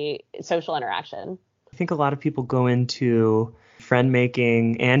quality social interaction. I think a lot of people go into friend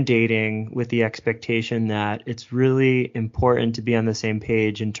making and dating with the expectation that it's really important to be on the same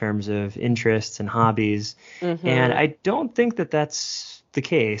page in terms of interests and hobbies. And I don't think that that's the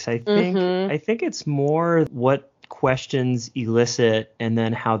case. I think it's more what questions elicit and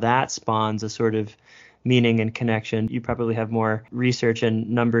then how that spawns a sort of meaning and connection. You probably have more research and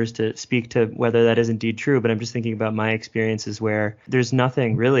numbers to speak to whether that is indeed true, but I'm just thinking about my experiences where there's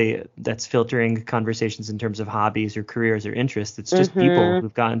nothing really that's filtering conversations in terms of hobbies or careers or interests. It's just people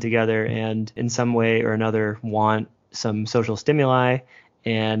who've gotten together and in some way or another want some social stimuli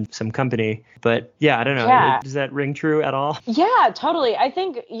and some company. But yeah, I don't know. Yeah. Does that ring true at all? Yeah, totally. I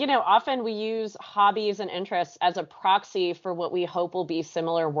think, often we use hobbies and interests as a proxy for what we hope will be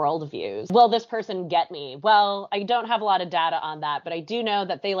similar worldviews. Will this person get me? Well, I don't have a lot of data on that, but I do know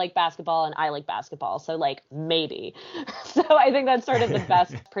that they like basketball and I like basketball. So maybe. So I think that's sort of the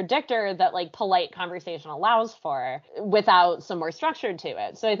best predictor that polite conversation allows for without some more structure to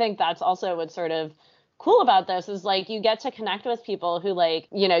it. So I think that's also what's sort of cool about this is you get to connect with people who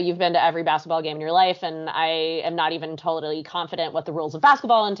you've been to every basketball game in your life, and I am not even totally confident what the rules of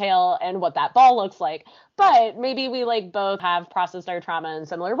basketball entail and what that ball looks like. But maybe we both have processed our trauma in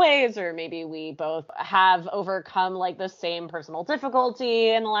similar ways, or maybe we both have overcome the same personal difficulty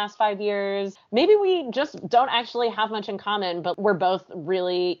in the last 5 years. Maybe we just don't actually have much in common, but we're both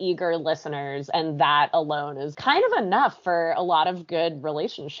really eager listeners, and that alone is kind of enough for a lot of good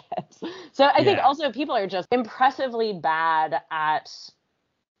relationships. So I think also people are just impressively bad at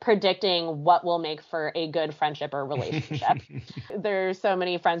predicting what will make for a good friendship or relationship. There's so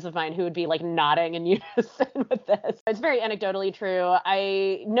many friends of mine who would be nodding in unison with this. It's very anecdotally true.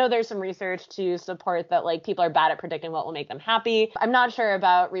 I know there's some research to support that people are bad at predicting what will make them happy. I'm not sure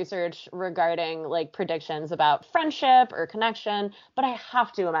about research regarding predictions about friendship or connection, but I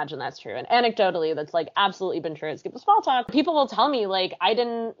have to imagine that's true. And anecdotally, that's absolutely been true at Skip the Small Talk. People will tell me I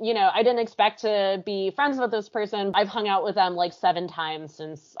didn't expect to be friends with this person. I've hung out with them 7 times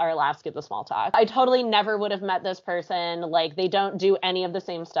since our last Skip the Small Talk. I totally never would have met this person. They don't do any of the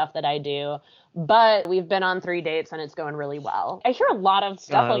same stuff that I do, but we've been on 3 dates and it's going really well. I hear a lot of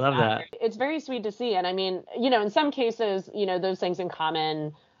stuff I love that. It's very sweet to see. And I mean, in some cases, those things in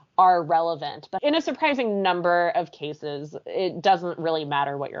common are relevant, but in a surprising number of cases, it doesn't really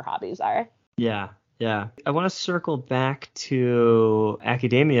matter what your hobbies are. Yeah. Yeah. I want to circle back to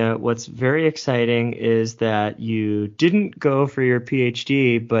academia. What's very exciting is that you didn't go for your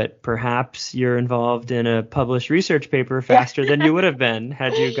PhD, but perhaps you're involved in a published research paper faster than you would have been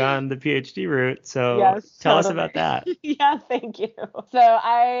had you gone the PhD route. So yes, tell us about that. Yeah, thank you. So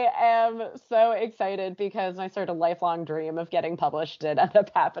I am so excited because my sort of lifelong dream of getting published did end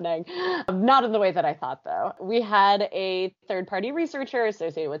up happening. Not in the way that I thought, though. We had a third-party researcher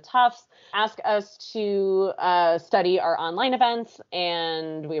associated with Tufts ask us to study our online events,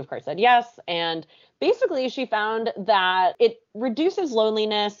 and we of course said yes. And basically she found that it reduces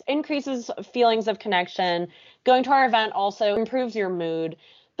loneliness, increases feelings of connection. Going to our event also improves your mood.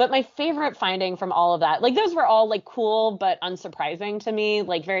 But my favorite finding from all of that, those were all cool, but unsurprising to me.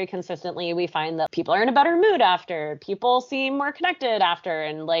 Very consistently, we find that people are in a better mood after, people seem more connected after,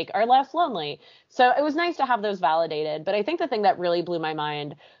 and are less lonely. So it was nice to have those validated. But I think the thing that really blew my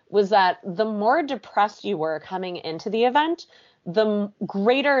mind was that the more depressed you were coming into the event, the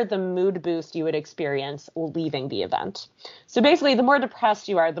greater the mood boost you would experience leaving the event. So basically, the more depressed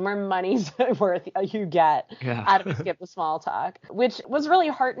you are, the more money's worth you get out of Skip the Small Talk, which was really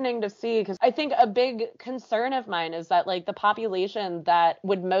heartening to see, because I think a big concern of mine is that the population that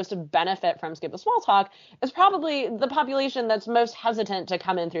would most benefit from Skip the Small Talk is probably the population that's most hesitant to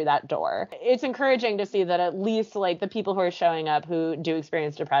come in through that door. It's encouraging to see that at least the people who are showing up who do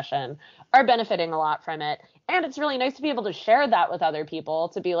experience depression are benefiting a lot from it. And it's really nice to be able to share that with other people,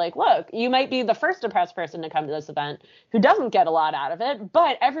 to be look, you might be the first depressed person to come to this event who doesn't get a lot out of it,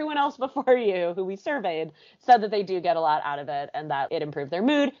 but everyone else before you who we surveyed said that they do get a lot out of it and that it improved their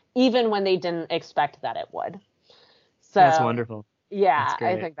mood, even when they didn't expect that it would. So that's wonderful. Yeah,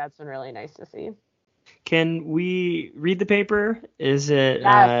 I think that's been really nice to see. Can we read the paper? Is it?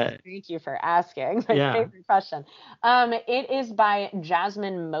 Yes, thank you for asking. My favorite question. It is by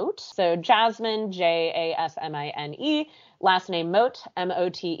Jasmine Mote. So Jasmine, Jasmine, last name Mote,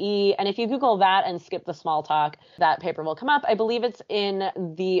 Mote. And if you Google that and Skip the Small Talk, that paper will come up. I believe it's in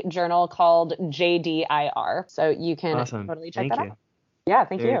the journal called JDIR. So you can totally check that out. Yeah,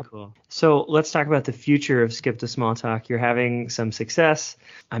 thank you. Very cool. So let's talk about the future of Skip the Small Talk. You're having some success.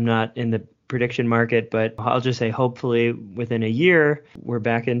 I'm not in the prediction market, but I'll just say hopefully within a year, we're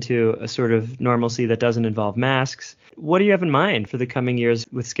back into a sort of normalcy that doesn't involve masks. What do you have in mind for the coming years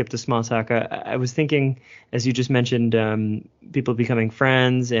with Skip the Small Talk? I was thinking, as you just mentioned, people becoming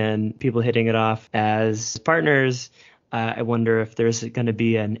friends and people hitting it off as partners. I wonder if there's going to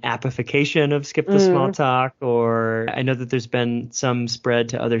be an appification of Skip the Small Talk, or I know that there's been some spread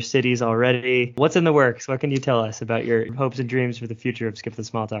to other cities already. What's in the works? What can you tell us about your hopes and dreams for the future of Skip the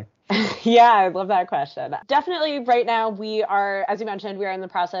Small Talk? Yeah, I love that question. Definitely right now we are, as you mentioned, we are in the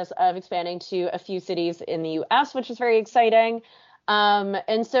process of expanding to a few cities in the US, which is very exciting.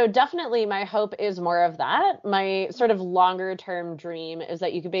 And so definitely my hope is more of that. My sort of longer term dream is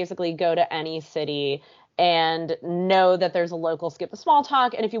that you could basically go to any city and know that there's a local Skip the Small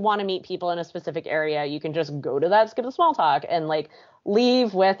Talk. And if you want to meet people in a specific area, you can just go to that Skip the Small Talk and like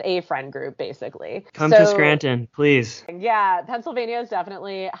leave with a friend group, basically. Come to Scranton, please. Yeah, Pennsylvania is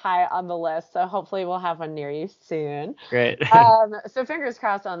definitely high on the list. So hopefully we'll have one near you soon. Great. So fingers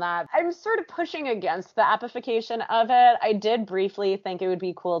crossed on that. I'm sort of pushing against the appification of it. I did briefly think it would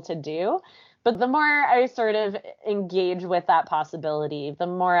be cool to do. But the more I sort of engage with that possibility, the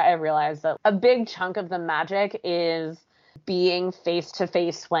more I realize that a big chunk of the magic is being face to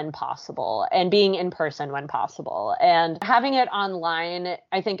face when possible and being in person when possible. And having it online,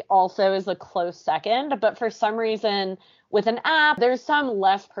 I think also is a close second. But for some reason with an app, there's some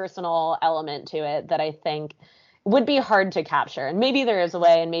less personal element to it that I think would be hard to capture. And maybe there is a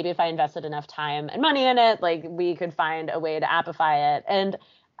way. And maybe if I invested enough time and money in it, like we could find a way to appify it. And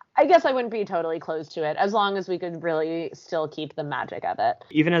I guess I wouldn't be totally closed to it as long as we could really still keep the magic of it.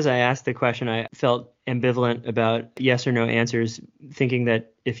 Even as I asked the question, I felt ambivalent about yes or no answers, thinking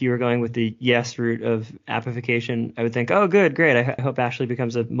that if you were going with the yes route of appification, I would think, oh, good, great. I hope Ashley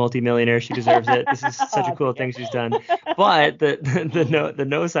becomes a multimillionaire. She deserves it. This is such a cool thing she's done. But the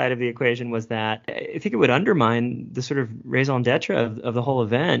no side of the equation was that I think it would undermine the sort of raison d'etre of the whole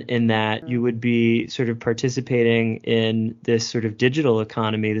event, in that you would be sort of participating in this sort of digital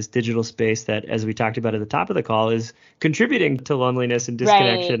economy, this digital space that, as we talked about at the top of the call, is contributing to loneliness and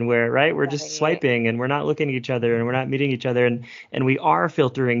disconnection, where we're just swiping and we're not looking at each other and we're not meeting each other, and we are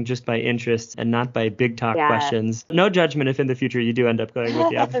filtering just by interests and not by big talk questions. No judgment if in the future you do end up going with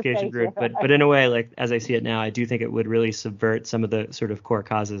the application route, but in a way, like as I see it now, I do think it would really subvert some of the sort of core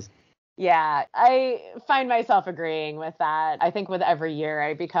causes. Yeah, I find myself agreeing with that. I think with every year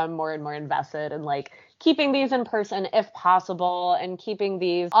I become more and more invested in like keeping these in person if possible and keeping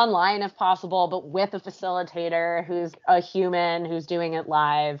these online if possible, but with a facilitator who's a human who's doing it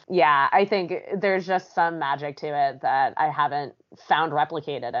live. Yeah, I think there's just some magic to it that I haven't found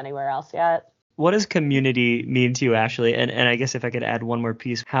replicated anywhere else yet. What does community mean to you, Ashley? And I guess if I could add one more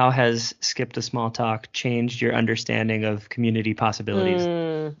piece, how has Skip the Small Talk changed your understanding of community possibilities?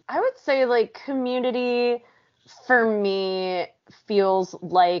 I would say like community for me feels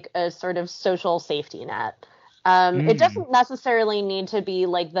like a sort of social safety net. It doesn't necessarily need to be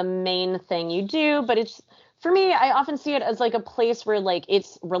like the main thing you do, but it's, for me, I often see it as like a place where like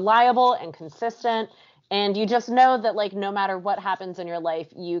it's reliable and consistent. And you just know that like no matter what happens in your life,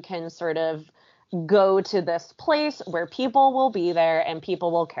 you can sort of go to this place where people will be there and people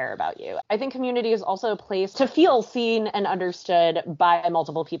will care about you. I think community is also a place to feel seen and understood by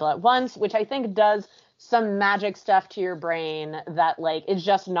multiple people at once, which I think does some magic stuff to your brain that like is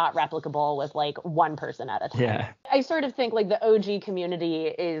just not replicable with like one person at a time. Yeah. I sort of think like the OG community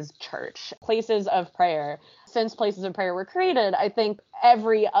is church, places of prayer. Since places of prayer were created, I think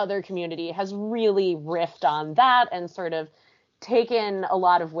every other community has really riffed on that and sort of taken a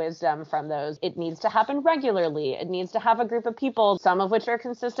lot of wisdom from those. It needs to happen regularly. It needs to have a group of people, some of which are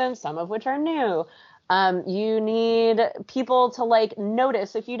consistent, some of which are new. You need people to like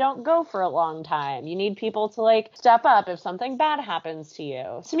notice if you don't go for a long time. You need people to like step up if something bad happens to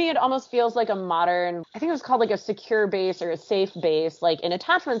you. To me, it almost feels like a modern, I think it was called like a secure base or a safe base, like in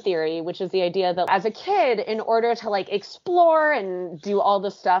attachment theory, which is the idea that as a kid, in order to like explore and do all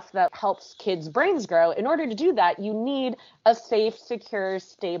the stuff that helps kids' brains grow, in order to do that, you need a safe, secure,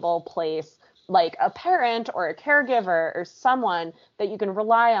 stable place, like a parent or a caregiver or someone that you can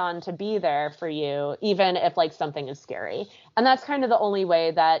rely on to be there for you, even if like something is scary. And that's kind of the only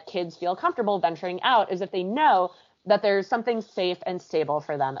way that kids feel comfortable venturing out, is if they know that there's something safe and stable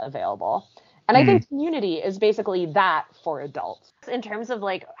for them available. And I think community is basically that for adults. In terms of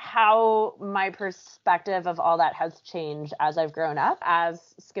like how my perspective of all that has changed as I've grown up, as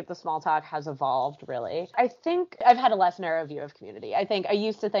Skip the Small Talk has evolved, really, I think I've had a less narrow view of community. I think I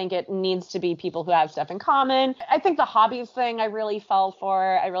used to think it needs to be people who have stuff in common. I think the hobbies thing I really fell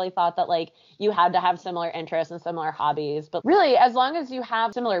for. I really thought that like you had to have similar interests and similar hobbies. But really, as long as you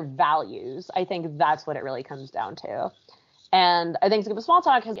have similar values, I think that's what it really comes down to. And I think Skip the Small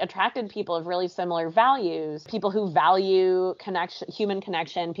Talk has attracted people of really similar values, people who value connection, human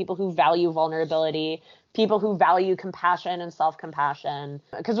connection, people who value vulnerability, people who value compassion and self-compassion,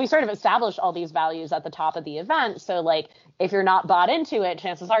 because we sort of established all these values at the top of the event. So like, if you're not bought into it,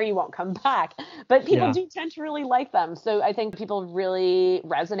 chances are you won't come back. But people do tend to really like them. So I think people really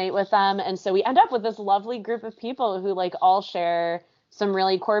resonate with them. And so we end up with this lovely group of people who like all share some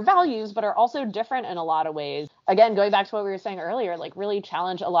really core values, but are also different in a lot of ways. Again, going back to what we were saying earlier, like really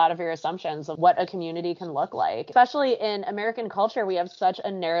challenge a lot of your assumptions of what a community can look like. Especially in American culture, we have such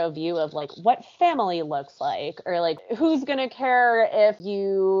a narrow view of like what family looks like, or like who's going to care if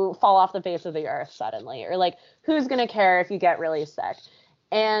you fall off the face of the earth suddenly, or like who's going to care if you get really sick.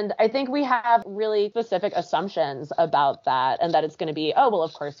 And I think we have really specific assumptions about that, and that it's going to be, oh, well,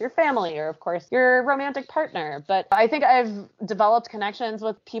 of course, your family, or of course, your romantic partner. But I think I've developed connections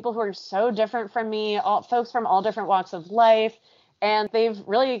with people who are so different from me, folks from all different walks of life. And they've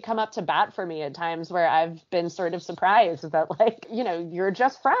really come up to bat for me at times where I've been sort of surprised that, like, you know, you're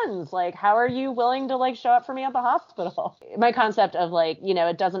just friends. Like, how are you willing to, like, show up for me at the hospital? My concept of, like, you know,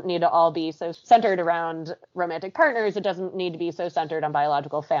 it doesn't need to all be so centered around romantic partners. It doesn't need to be so centered on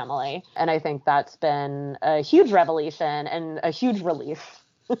biological family. And I think that's been a huge revelation and a huge relief.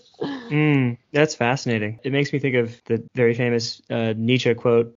 That's fascinating. It makes me think of the very famous Nietzsche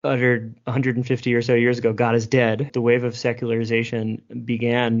quote uttered 150 or so years ago, God is dead. The wave of secularization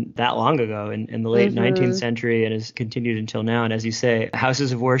began that long ago in the late 19th century and has continued until now. And as you say,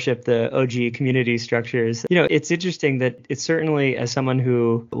 houses of worship, the OG community structures, you know, it's interesting that it's certainly, as someone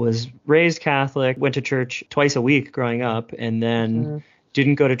who was raised Catholic, went to church twice a week growing up, and then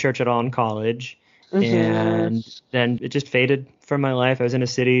didn't go to church at all in college. And then it just faded from my life. I was in a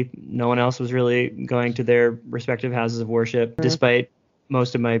city. No one else was really going to their respective houses of worship, despite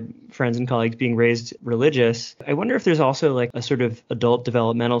most of my friends and colleagues being raised religious. I wonder if there's also like a sort of adult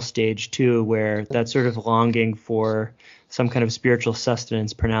developmental stage too, where that sort of longing for some kind of spiritual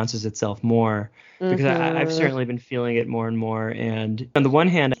sustenance pronounces itself more. Because I've certainly been feeling it more and more. And on the one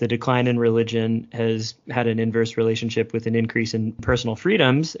hand, the decline in religion has had an inverse relationship with an increase in personal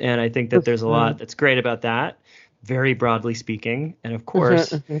freedoms. And I think that there's a lot that's great about that, very broadly speaking. And of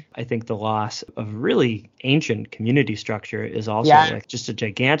course, I think the loss of really ancient community structure is also like just a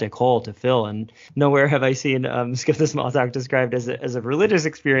gigantic hole to fill. And nowhere have I seen Skip the Small Talk described as a religious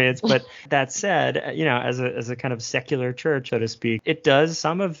experience. But that said, you know, as a kind of secular church, so to speak, it does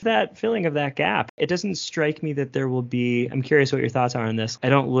some of that filling of that gap. It doesn't strike me that there will be, I'm curious what your thoughts are on this. I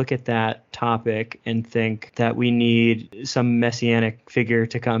don't look at that topic and think that we need some messianic figure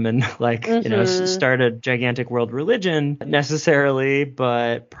to come and like, you know, start a gigantic world religion necessarily,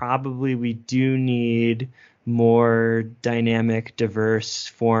 but probably we do need more dynamic, diverse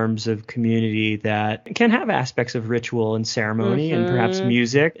forms of community that can have aspects of ritual and ceremony and perhaps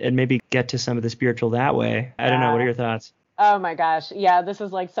music, and maybe get to some of the spiritual that way. I don't know. What are your thoughts? Oh my gosh. Yeah, this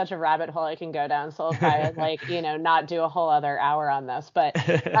is like such a rabbit hole I can go down. So if I like, you know, not do a whole other hour on this. But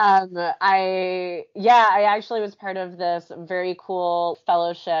I actually was part of this very cool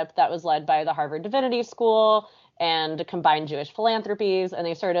fellowship that was led by the Harvard Divinity School and Combined Jewish Philanthropies. And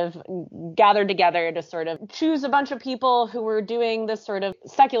they sort of gathered together to sort of choose a bunch of people who were doing this sort of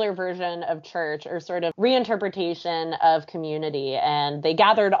secular version of church, or sort of reinterpretation of community. And they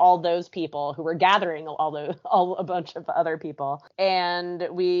gathered all those people who were gathering a bunch of other people. And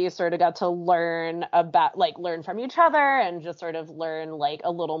we sort of got to learn from each other, and just sort of learn like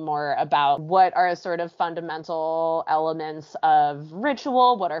a little more about what are sort of fundamental elements of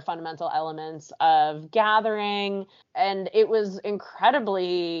ritual, what are fundamental elements of gathering. And it was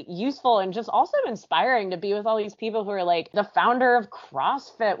incredibly useful and just also inspiring to be with all these people who are like, the founder of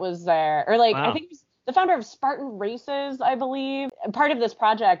CrossFit was there, or like, I think it was the founder of Spartan Races, I believe. Part of this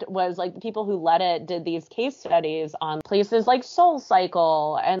project was like the people who led it did these case studies on places like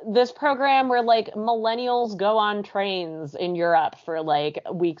SoulCycle, and this program where like millennials go on trains in Europe for like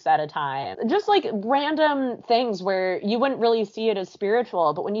weeks at a time. Just like random things where you wouldn't really see it as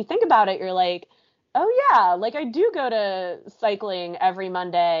spiritual, but when you think about it, you're like, Oh yeah, like I do go to cycling every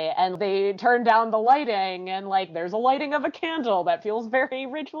Monday and they turn down the lighting and like there's a lighting of a candle that feels very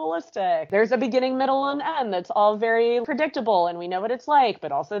ritualistic. There's a beginning, middle, and end that's all very predictable and we know what it's like,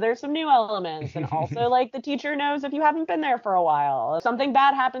 but also there's some new elements and also like the teacher knows if you haven't been there for a while. If something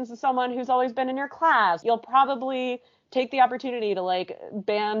bad happens to someone who's always been in your class, you'll probably take the opportunity to like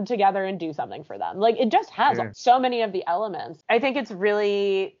band together and do something for them. Like it just has so many of the elements. I think it's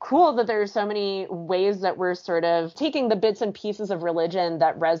really cool that there's so many ways that we're sort of taking the bits and pieces of religion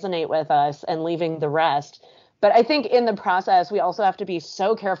that resonate with us and leaving the rest. But I think in the process, we also have to be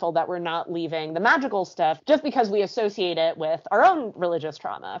so careful that we're not leaving the magical stuff just because we associate it with our own religious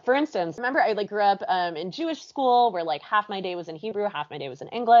trauma. For instance, remember I like grew up in Jewish school where like half my day was in Hebrew, half my day was in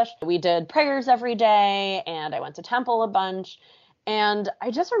English. We did prayers every day and I went to temple a bunch. And I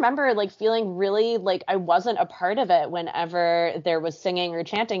just remember like feeling really like I wasn't a part of it whenever there was singing or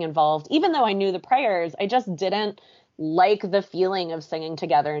chanting involved. Even though I knew the prayers, I just didn't like the feeling of singing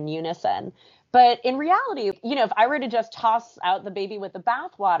together in unison. But in reality, you know, if I were to just toss out the baby with the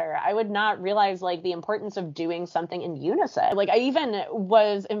bathwater, I would not realize like the importance of doing something in unison. Like I even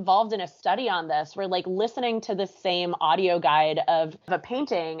was involved in a study on this where like listening to the same audio guide of a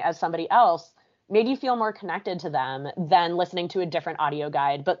painting as somebody else made you feel more connected to them than listening to a different audio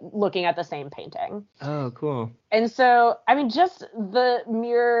guide, but looking at the same painting. Oh, cool. And so, I mean, just the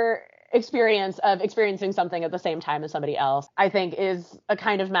mere experience of experiencing something at the same time as somebody else, I think is a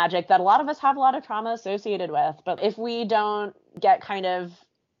kind of magic that a lot of us have a lot of trauma associated with. But if we don't get kind of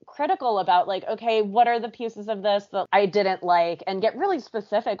critical about like, okay, what are the pieces of this that I didn't like and get really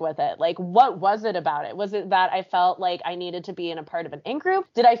specific with it? Like, what was it about it? Was it that I felt like I needed to be in a part of an in-group?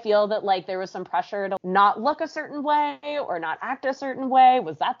 Did I feel that like there was some pressure to not look a certain way or not act a certain way?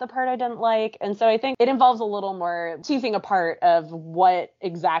 Was that the part I didn't like? And so I think it involves a little more teasing apart of what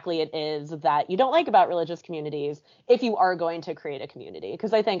exactly it is that you don't like about religious communities if you are going to create a community.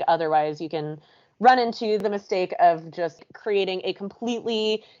 Because I think otherwise you can run into the mistake of just creating a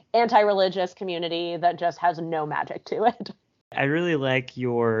completely anti-religious community that just has no magic to it. I really like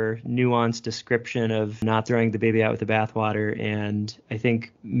your nuanced description of not throwing the baby out with the bathwater, and I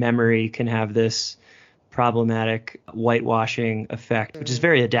think memory can have this problematic whitewashing effect, which is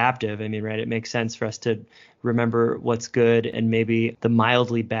very adaptive. I mean, right, it makes sense for us to remember what's good and maybe the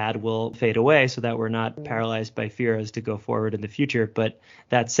mildly bad will fade away so that we're not paralyzed by fear as to go forward in the future. But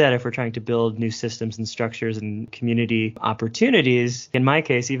that said, if we're trying to build new systems and structures and community opportunities, in my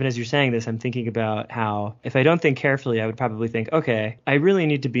case, even as you're saying this, I'm thinking about how if I don't think carefully, I would probably think, okay, I really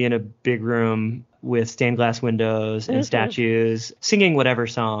need to be in a big room with stained glass windows and statues, singing whatever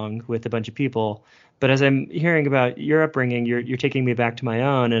song with a bunch of people. But as I'm hearing about your upbringing, you're taking me back to my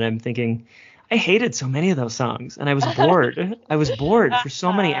own, and I'm thinking, I hated so many of those songs, and I was bored. I was bored for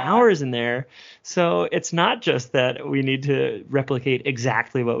so many hours in there. So it's not just that we need to replicate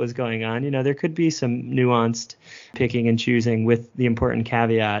exactly what was going on. You know, there could be some nuanced picking and choosing with the important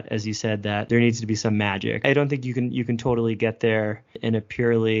caveat, as you said, that there needs to be some magic. I don't think you can totally get there in a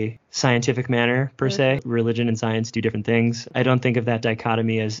purely scientific manner, per se. Religion and science do different things. I don't think of that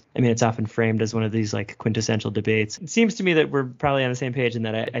dichotomy as, I mean, it's often framed as one of these like quintessential debates. It seems to me that we're probably on the same page in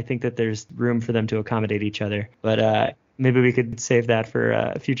that I think that there's room for them to accommodate each other. But maybe we could save that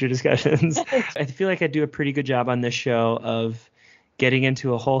for future discussions. I feel like I do a pretty good job on this show of getting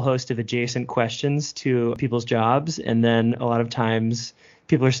into a whole host of adjacent questions to people's jobs. And then a lot of times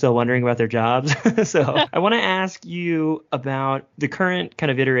people are still wondering about their jobs. So I want to ask you about the current kind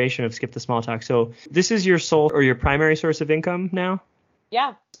of iteration of Skip the Small Talk. So this is your sole or your primary source of income now?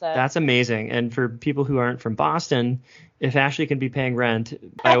 Yeah. That's amazing. And for people who aren't from Boston, if Ashley can be paying rent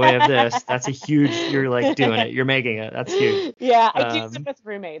by way of this, that's a huge, you're like doing it. You're making it. That's huge. Yeah, I do live with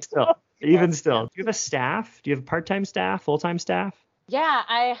roommates. Even still. Do you have a staff? Do you have part-time staff, full-time staff? Yeah,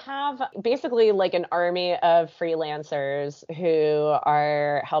 I have basically like an army of freelancers who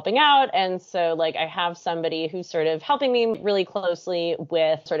are helping out. And so like I have somebody who's sort of helping me really closely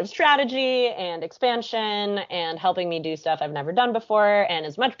with sort of strategy and expansion and helping me do stuff I've never done before and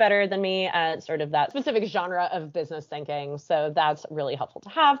is much better than me at sort of that specific genre of business thinking. So that's really helpful to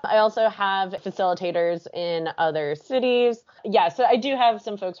have. I also have facilitators in other cities. Yeah, so I do have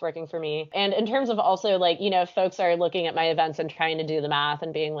some folks working for me. And in terms of also like, you know, folks are looking at my events and trying to do the math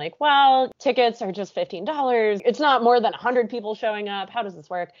and being like, well, tickets are just $15. It's not more than 100 people showing up. How does this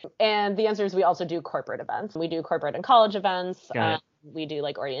work? And the answer is we also do corporate events. We do corporate and college events. We do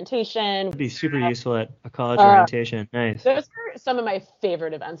like orientation. It'd be super useful at a college orientation. Nice. Those are some of my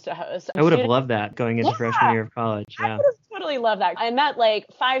favorite events to host. I would have loved that going into freshman year of college. Yeah. I would have totally love that. I met like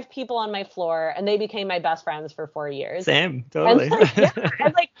 5 people on my floor and they became my best friends for 4 years. Same, totally. And like, yeah,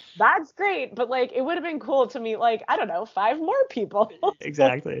 and like that's great, but like it would have been cool to meet like, I don't know, 5 more people.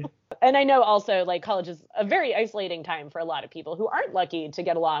 Exactly. And I know also like college is a very isolating time for a lot of people who aren't lucky to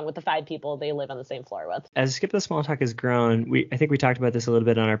get along with the 5 people they live on the same floor with. As Skip the Small Talk has grown, I think we talked about this a little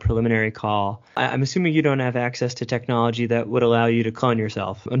bit on our preliminary call. I'm assuming you don't have access to technology that would allow you to clone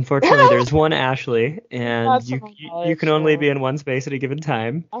yourself. Unfortunately, there's one Ashley, and you can only be in one space at a given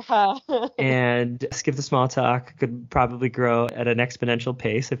time. And Skip the Small Talk could probably grow at an exponential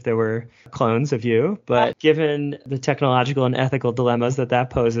pace if there were clones of you. But given the technological and ethical dilemmas that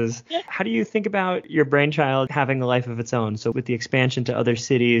poses, how do you think about your brainchild having a life of its own? So with the expansion to other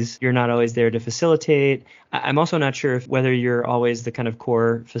cities, you're not always there to facilitate. I'm also not sure whether you're always the kind of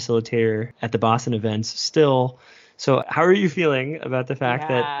core facilitator at the Boston events still. So how are you feeling about the fact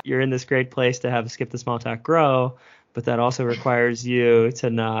that you're in this great place to have Skip the Small Talk grow, but that also requires you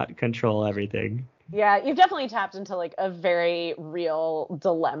to not control everything? Yeah, you've definitely tapped into like a very real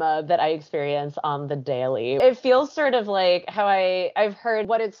dilemma that I experience on the daily. It feels sort of like how I've heard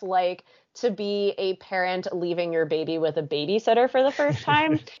what it's like to be a parent leaving your baby with a babysitter for the first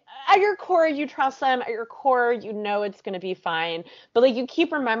time. At your core, you trust them. At your core, you know it's going to be fine. But like you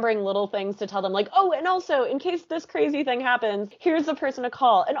keep remembering little things to tell them like, oh, and also in case this crazy thing happens, here's the person to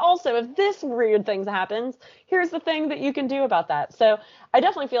call. And also if this weird thing happens, here's the thing that you can do about that. So I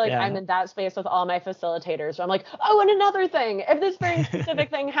definitely feel like I'm in that space with all my facilitators. So I'm like, oh, and another thing, if this very specific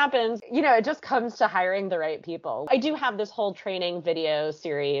thing happens, you know, it just comes to hiring the right people. I do have this whole training video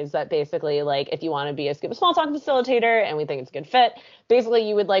series that basically like, if you want to be a Skip the Small Talk facilitator and we think it's a good fit, basically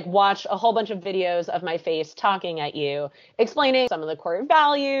you would like watch a whole bunch of videos of my face talking at you, explaining some of the core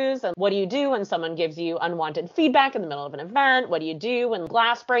values and what do you do when someone gives you unwanted feedback in the middle of an event? What do you do when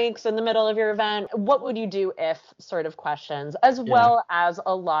glass breaks in the middle of your event? What would you do if sort of questions, as well as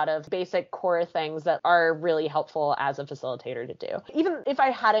a lot of basic core things that are really helpful as a facilitator to do. Even if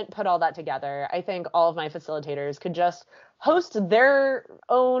I hadn't put all that together, I think all of my facilitators could just host their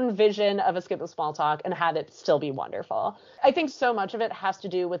own vision of a Skip the Small Talk and have it still be wonderful. I think so much of it has to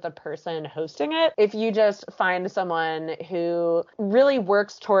do with the person hosting it. If you just find someone who really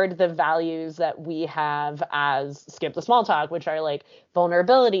works toward the values that we have as Skip the Small Talk, which are like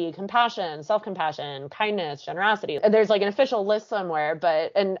vulnerability, compassion, self-compassion, kindness, generosity. There's like an official list somewhere,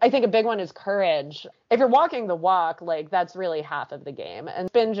 and I think a big one is courage. If you're walking the walk, like that's really half of the game. And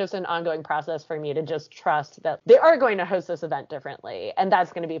it's been just an ongoing process for me to just trust that they are going to host this event differently. And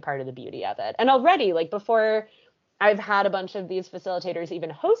that's going to be part of the beauty of it. And already, like before I've had a bunch of these facilitators even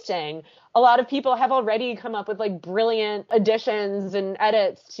hosting, a lot of people have already come up with like brilliant additions and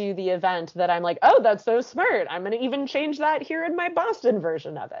edits to the event that I'm like, oh, that's so smart. I'm going to even change that here in my Boston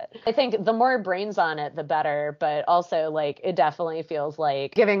version of it. I think the more brains on it, the better. But also like it definitely feels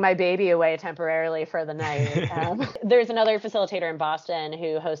like giving my baby away temporarily for the night. There's another facilitator in Boston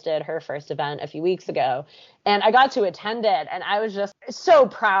who hosted her first event a few weeks ago. And I got to attend it. And I was just so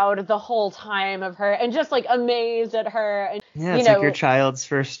proud the whole time of her and just like amazed at her. And, yeah, it's like your child's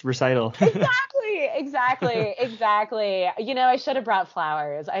first recital. Exactly. You know, I should have brought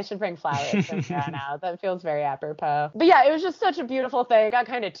flowers. I should bring flowers from here on out. That feels very apropos. But yeah, it was just such a beautiful thing. I got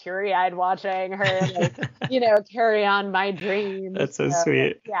kind of teary-eyed watching her, like, you know, carry on my dreams. That's so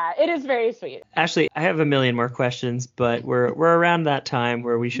sweet. Yeah, it is very sweet. Ashley, I have a million more questions, but we're around that time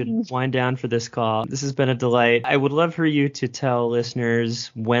where we should wind down for this call. This has been a delight. I would love for you to tell listeners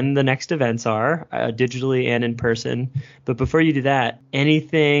when the next events are, digitally and in person. But before you do that,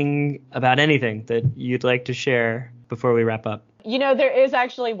 anything about anything that you'd like to share before we wrap up? You know, there is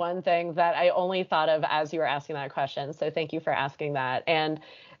actually one thing that I only thought of as you were asking that question. So thank you for asking that. And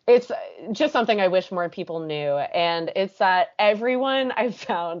it's just something I wish more people knew. And it's that everyone I've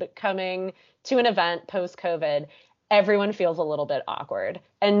found coming to an event post-COVID, everyone feels a little bit awkward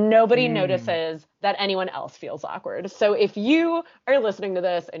and nobody notices that anyone else feels awkward. So if you are listening to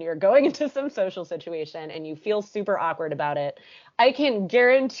this and you're going into some social situation and you feel super awkward about it, I can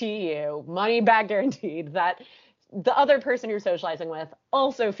guarantee you, money back guaranteed, that the other person you're socializing with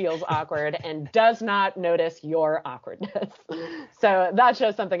also feels awkward and does not notice your awkwardness. So that's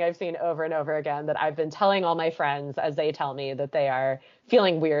just something I've seen over and over again that I've been telling all my friends as they tell me that they are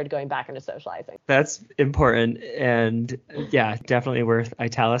feeling weird going back into socializing. That's important. And yeah, definitely worth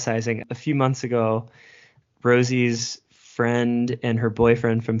italicizing. A few months ago, Rosie's friend and her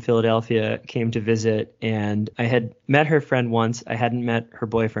boyfriend from Philadelphia came to visit, and I had met her friend once. I hadn't met her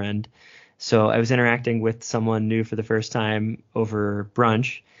boyfriend. So I was interacting with someone new for the first time over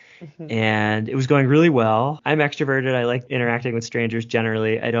brunch, and it was going really well. I'm extroverted. I like interacting with strangers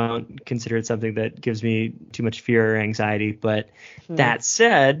generally. I don't consider it something that gives me too much fear or anxiety. But that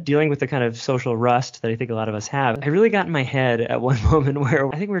said, dealing with the kind of social rust that I think a lot of us have, I really got in my head at one moment where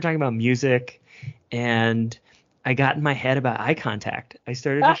I think we were talking about music, and I got in my head about eye contact. I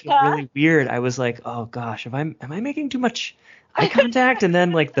started to feel really weird. I was like, oh gosh, am I making too much eye contact? And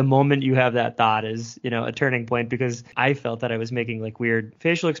then like the moment you have that thought is, a turning point, because I felt that I was making like weird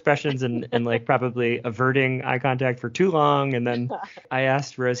facial expressions and like probably averting eye contact for too long. And then I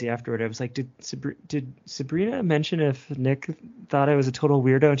asked Rosie afterward, I was like, did Sabrina mention if Nick thought I was a total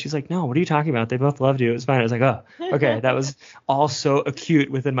weirdo? And she's like, no, what are you talking about? They both loved you. It was fine. I was like, oh, okay. That was all so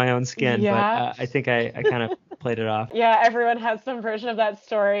acute within my own skin. Yeah. But I think I kind of played it off. Yeah, everyone has some version of that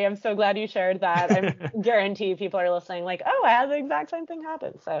story. I'm so glad you shared that. I guarantee people are listening like, oh, I had the exact same thing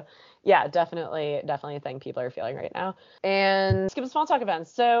happen. So yeah, definitely think people are feeling right now. And Skip the Small Talk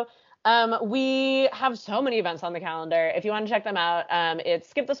events. So we have so many events on the calendar. If you want to check them out,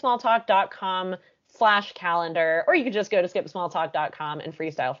 it's skipthesmalltalk.com/calendar, or you could just go to skipthesmalltalk.com and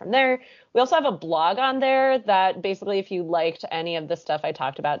freestyle from there. We also have a blog on there that basically, if you liked any of the stuff I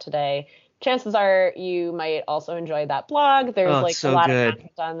talked about today, chances are you might also enjoy that blog. There's so a lot good. of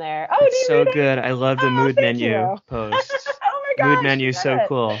content on there. Oh, it's so good. I love the mood menu post. Oh my gosh. Mood menu is so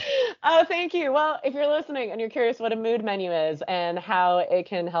cool. Oh, thank you. Well, if you're listening and you're curious what a mood menu is and how it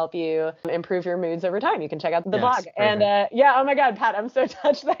can help you improve your moods over time, you can check out the blog. Perfect. And oh my God, Pat, I'm so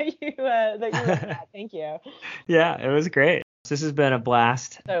touched that you wrote that. Thank you. Yeah, it was great. This has been a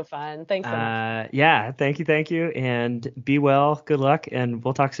blast. So fun. Thanks so much. Yeah, thank you. And be well. Good luck. And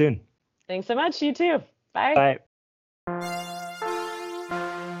we'll talk soon. Thanks so much. You too. Bye. Bye.